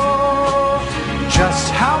know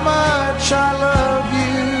just how much I love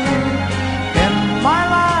you. In my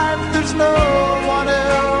life there's no one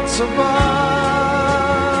else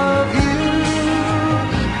above you.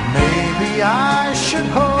 Maybe I should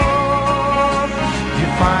hope you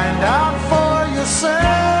find out for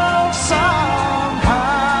yourself somehow.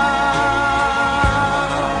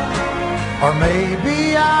 Or maybe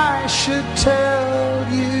I should tell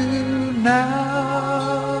you now.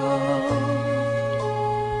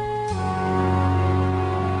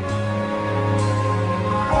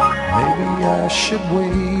 Maybe I should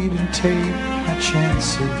wait and take my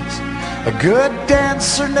chances. A good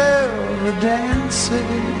dancer never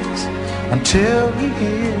dances until he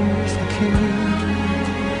hears the cue.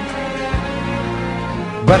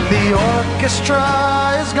 But the orchestra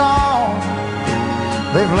is gone.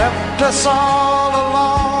 They've left us all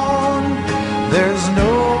alone. There's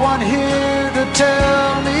no one here to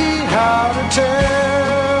tell me how to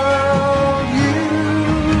tell you.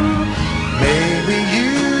 Maybe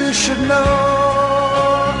you should know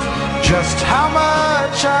just how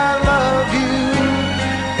much I love you.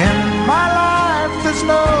 In my life there's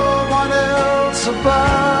no one else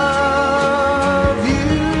above you.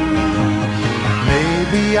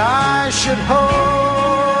 Maybe I should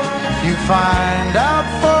hope you find out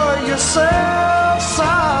for yourself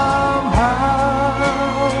somehow.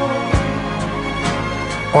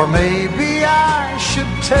 Or maybe I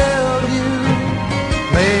should tell you.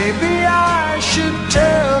 Maybe I should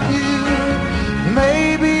tell you.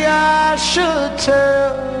 Maybe I should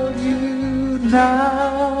tell you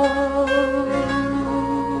now.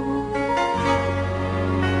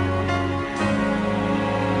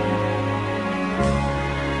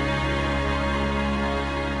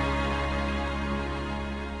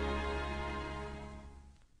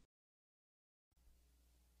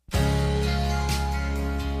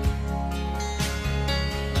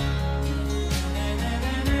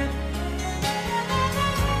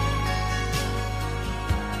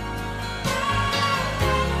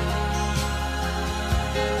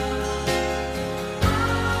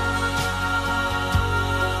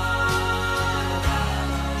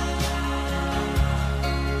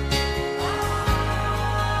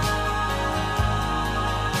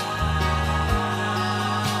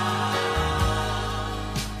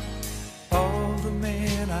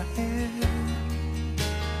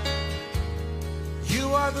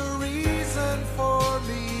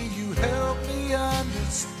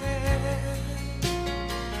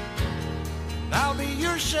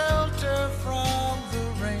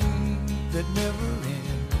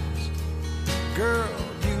 Girl,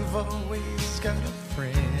 you've always got a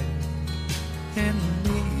friend in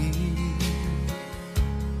me.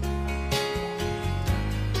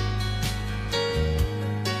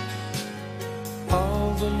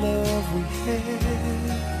 All the love we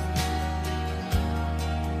had,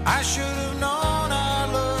 I should have known our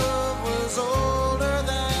love was older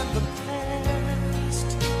than the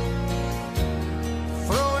past.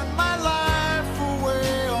 Throwing my life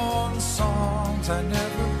away on songs I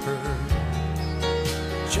never heard,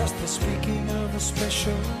 just the speaking of a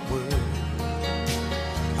special word.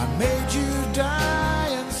 I made you die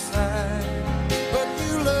inside, but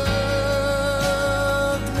you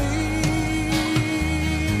loved me.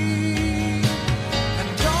 And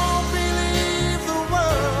don't believe the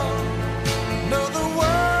world, no, the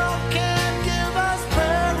world can't give us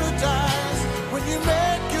paradise when you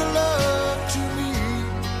make your love to me,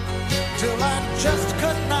 till I just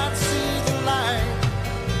could not see the light.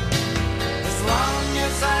 As long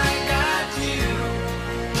as I got you,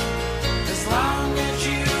 as long as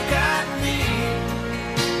you got me,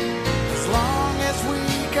 as long as we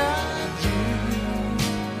got you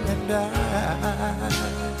and I.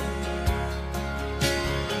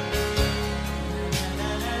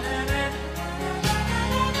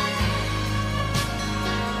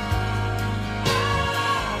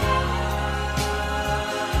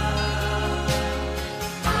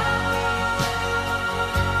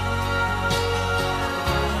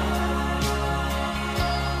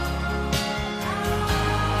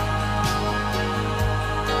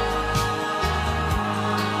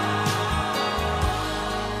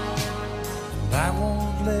 I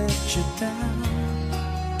won't let you down.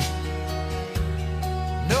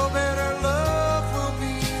 No better love will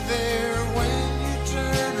be there when you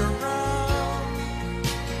turn around.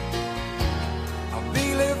 I'll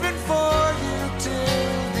be living for you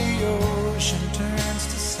till the ocean turns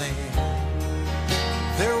to sand.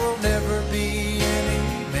 There will never be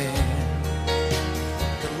any man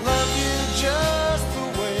to love you just the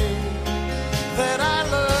way that I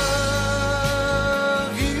love.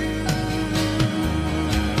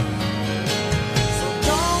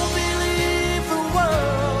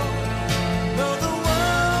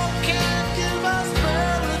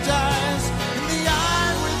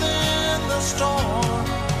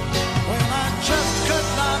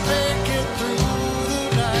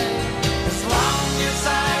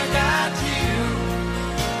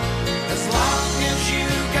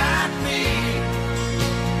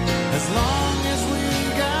 As long as we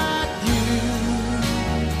got you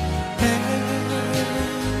and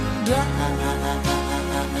I.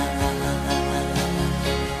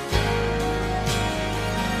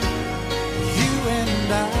 You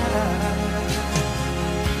and I.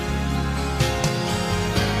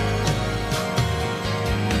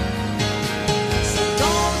 So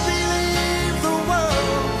don't believe the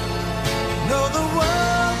world, no, the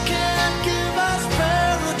world can't give us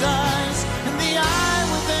paradise in the eye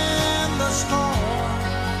within the storm,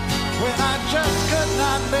 when I just could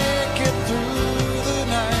not make it through the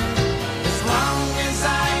night. As long as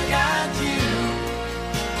I got you,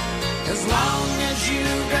 as long as you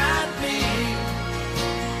got me,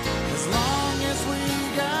 as long as we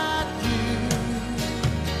got you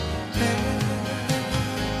and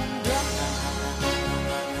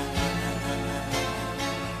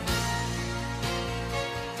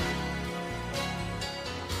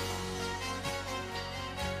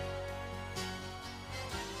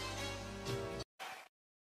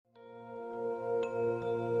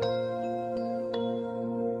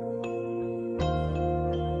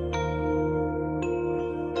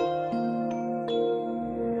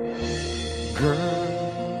girl,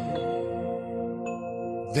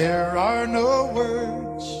 there are no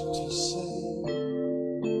words to say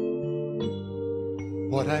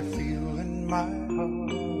what I feel in my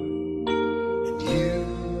heart.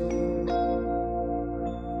 And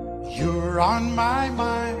you're on my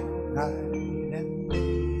mind night and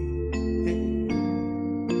day,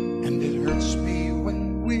 and it hurts me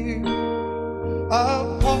when we're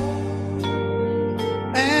apart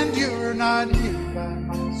and you're not here by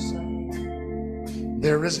my side.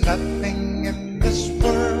 There is nothing in this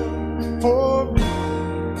world for me.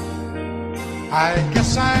 I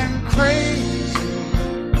guess I'm crazy,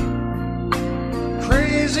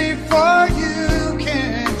 crazy for you,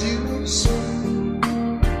 can't you see?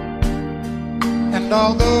 And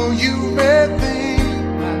although you may think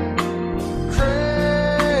I'm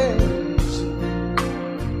crazy,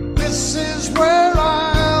 this is where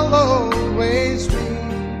I'll always be.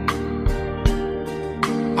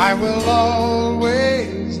 I will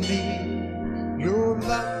always need your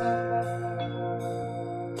love.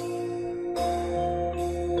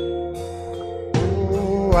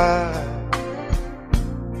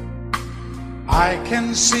 I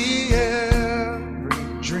can see every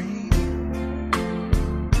dream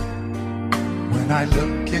when I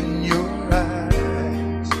look in your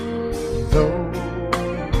eyes. Though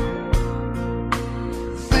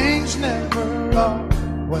things never are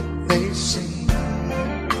what they seem,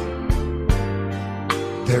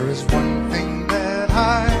 there is one thing that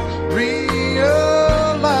I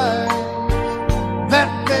realize,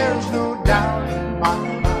 that there's no doubt in my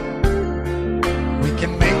mind. We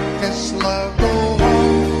can make this love go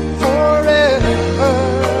on forever.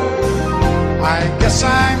 I guess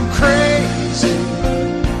I'm crazy,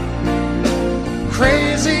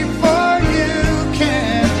 crazy for you,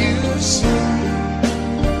 can't you see?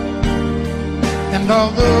 And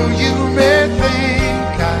although you may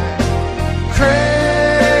think I'm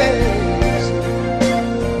crazy,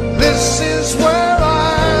 this is where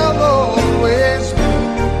I'll always be.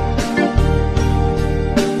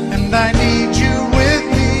 And I need you with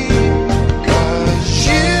me, 'cause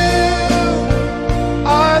you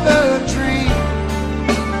are the dream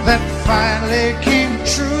that finally came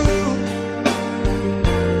true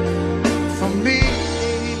for me.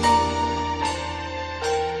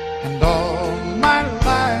 And all my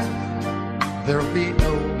life there'll be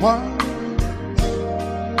no one.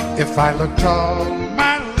 If I looked all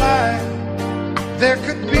my life, there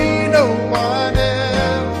could be no one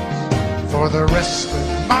else. For the rest of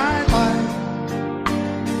my life,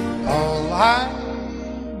 all I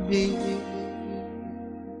need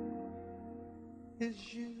is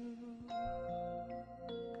you.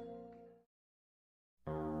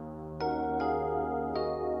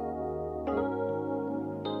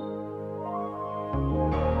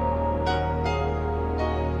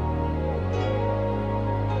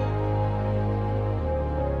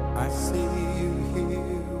 I see you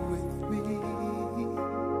here with me.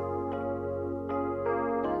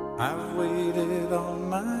 I've waited all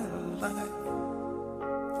my life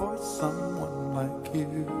for someone like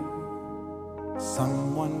you,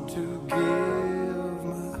 someone to give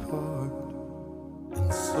my heart and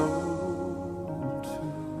soul to.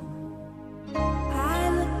 I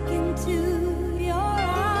look into your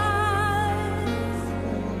eyes.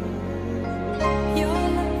 Your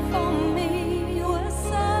love for me was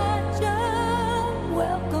such a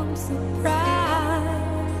welcome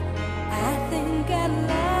surprise. I think at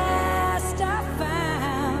last I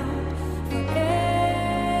found forever.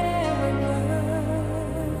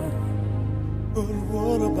 But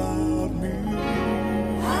what about me?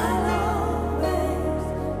 I'll always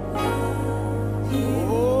love you.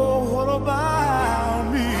 Oh, what about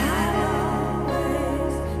me? I'll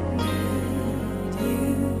always need you.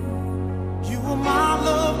 You were my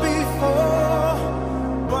love before,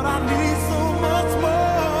 but I need so much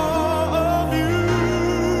more of you.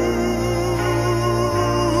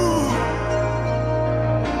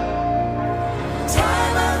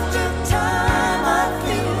 Time after time, I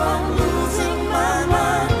feel I'm losing my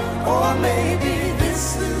mind. Or maybe this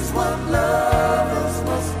is what lovers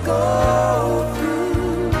must go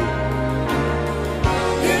through.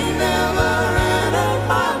 It never entered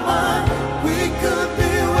my mind we could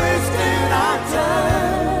be wasting our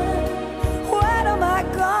time. What am I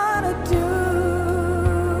gonna do?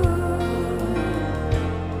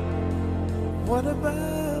 What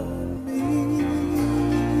about me?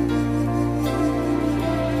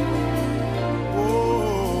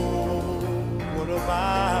 Oh, what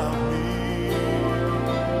about me?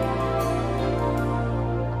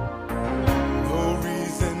 No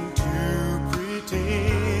reason to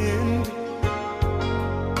pretend.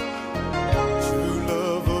 True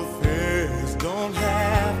love affairs don't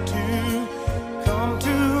have to come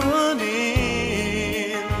to an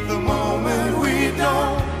end. The moment we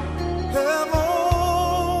don't have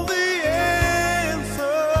all the answers,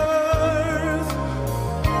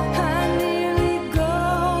 I nearly go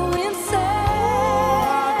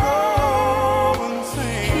I go insane.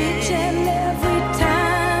 insane. Each and every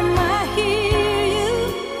time I hear you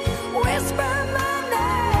whisper my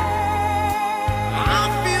name, I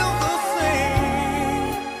feel the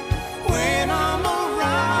same when I'm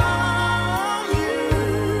around you.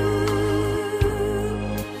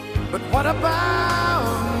 But what about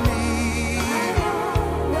me?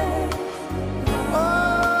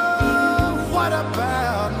 Oh, what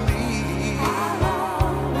about me?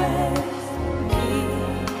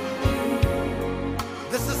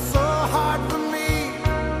 This is so hard for me.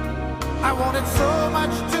 I wanted so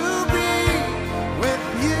much to be with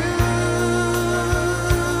you.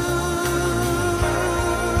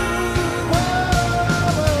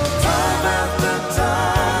 Time after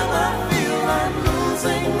time, I feel I'm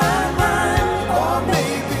losing my mind. Or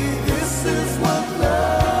maybe this is what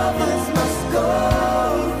love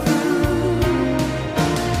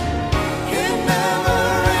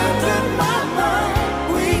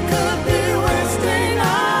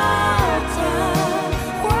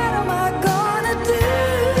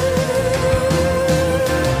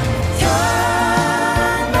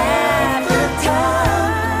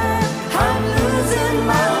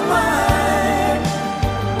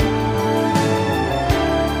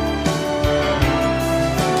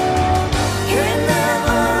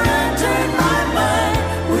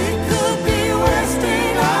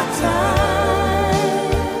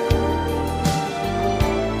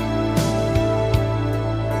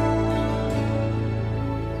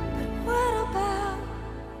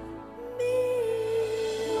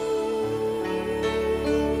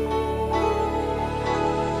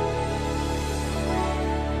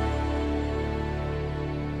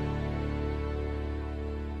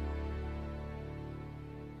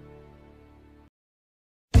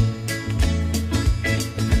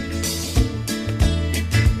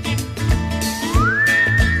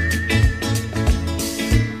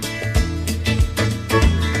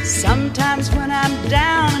Sometimes when I'm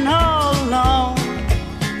down and all alone,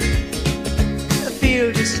 I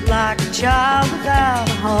feel just like a child without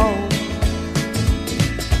a home.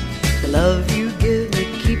 The love you give me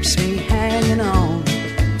keeps me hanging on.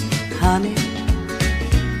 Honey,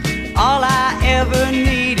 all I ever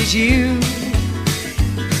need is you.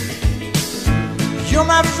 You're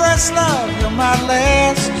my first love, you're my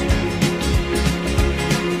last.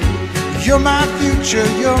 You're my future,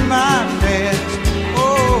 you're my best.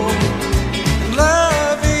 Oh,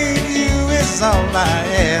 loving you is all I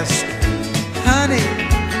ask. Honey,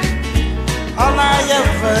 all I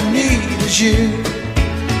ever need is you.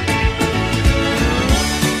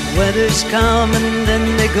 Weathers come and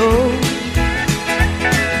then they go,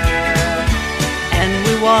 and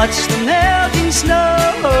we watch the melting snow.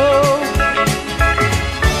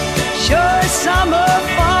 Sure, summer,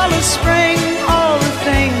 fall, or spring, all the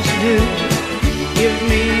things you do give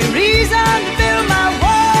me a reason to build my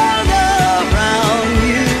world around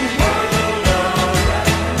you.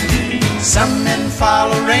 Some men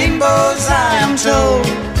follow rainbows, I am told.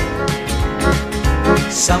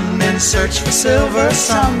 Some men search for silver,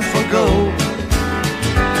 some for gold.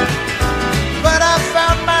 But I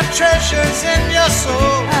found my treasures in your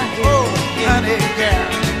soul. Oh, honey,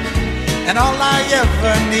 yeah. And all I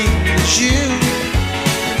ever need is you.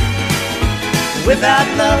 Without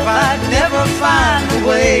love I'd never find a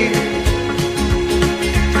way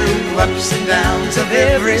through ups and downs of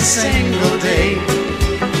every single day.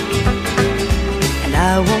 And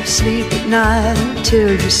I won't sleep at night until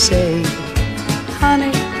you say,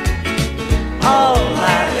 honey, all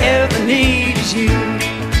I ever need is you.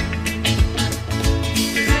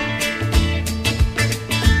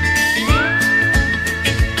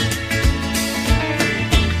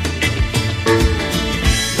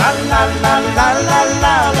 La la la la la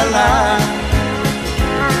la la la.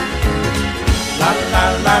 La la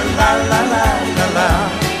la la la la la la.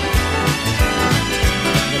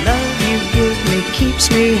 The love you give me keeps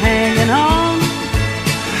me hanging on.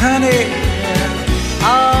 Honey,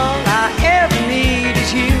 all I ever need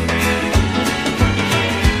is you.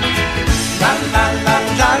 la la la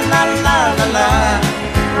la la la la la.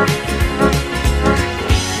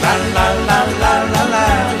 La la la la la la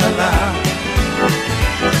la la.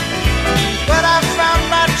 But I found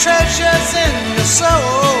my treasures in your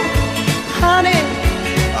soul. Honey,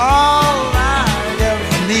 all I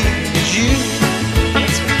ever need is you.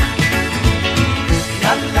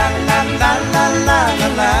 La la la la la la la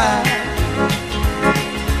la.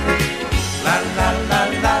 La la la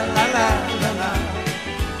la la la la la.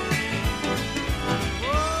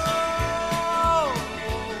 Oh,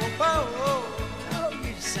 oh, oh, oh,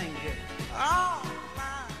 you sing good. all I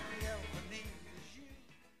ever need is you.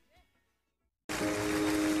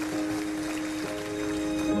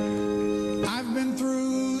 I've been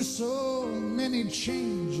through so many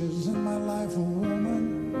changes in my life, a woman.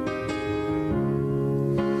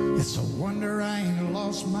 It's a wonder I ain't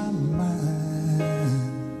lost my mind.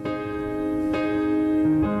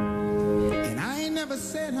 And I ain't never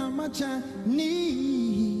said how much I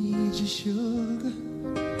need you, sugar.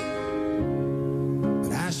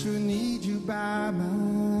 But I sure need you by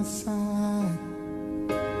my side.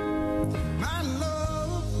 My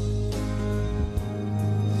love,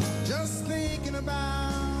 just thinking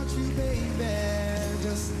about you, baby,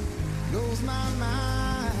 just blows my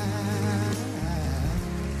mind.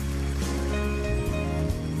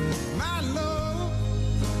 My love,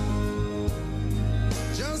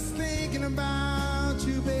 just thinking about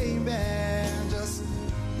you, baby, just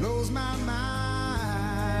blows my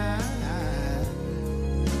mind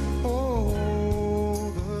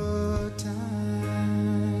all the time.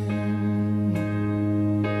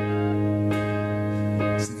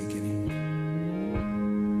 Sing it, Kenny.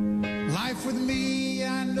 Life with me,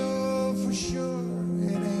 I know for sure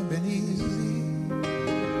it ain't been easy,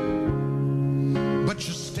 but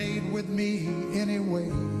you stayed with me anyway.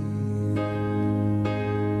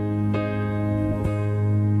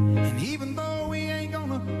 And even though we ain't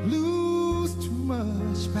gonna lose too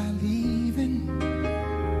much by leaving,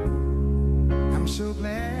 I'm so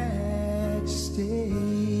glad you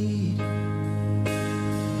stayed.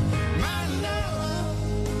 My love,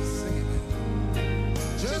 sing it.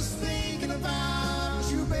 Just thinking about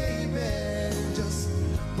you, baby, just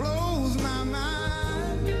blows my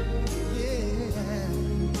mind. Yeah.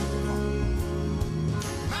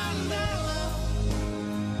 My love,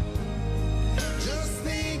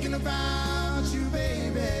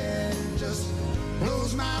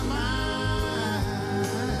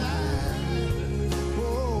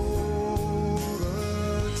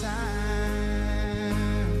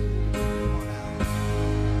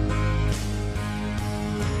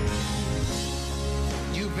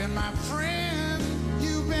 been my friend,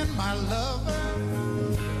 you've been my lover.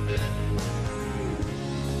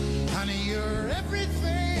 Honey, you're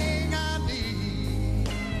everything I need.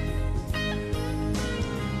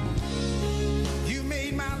 You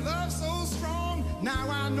made my love so strong, now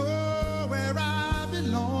I know where I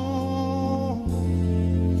belong.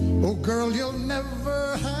 Oh girl, you'll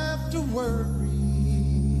never have to worry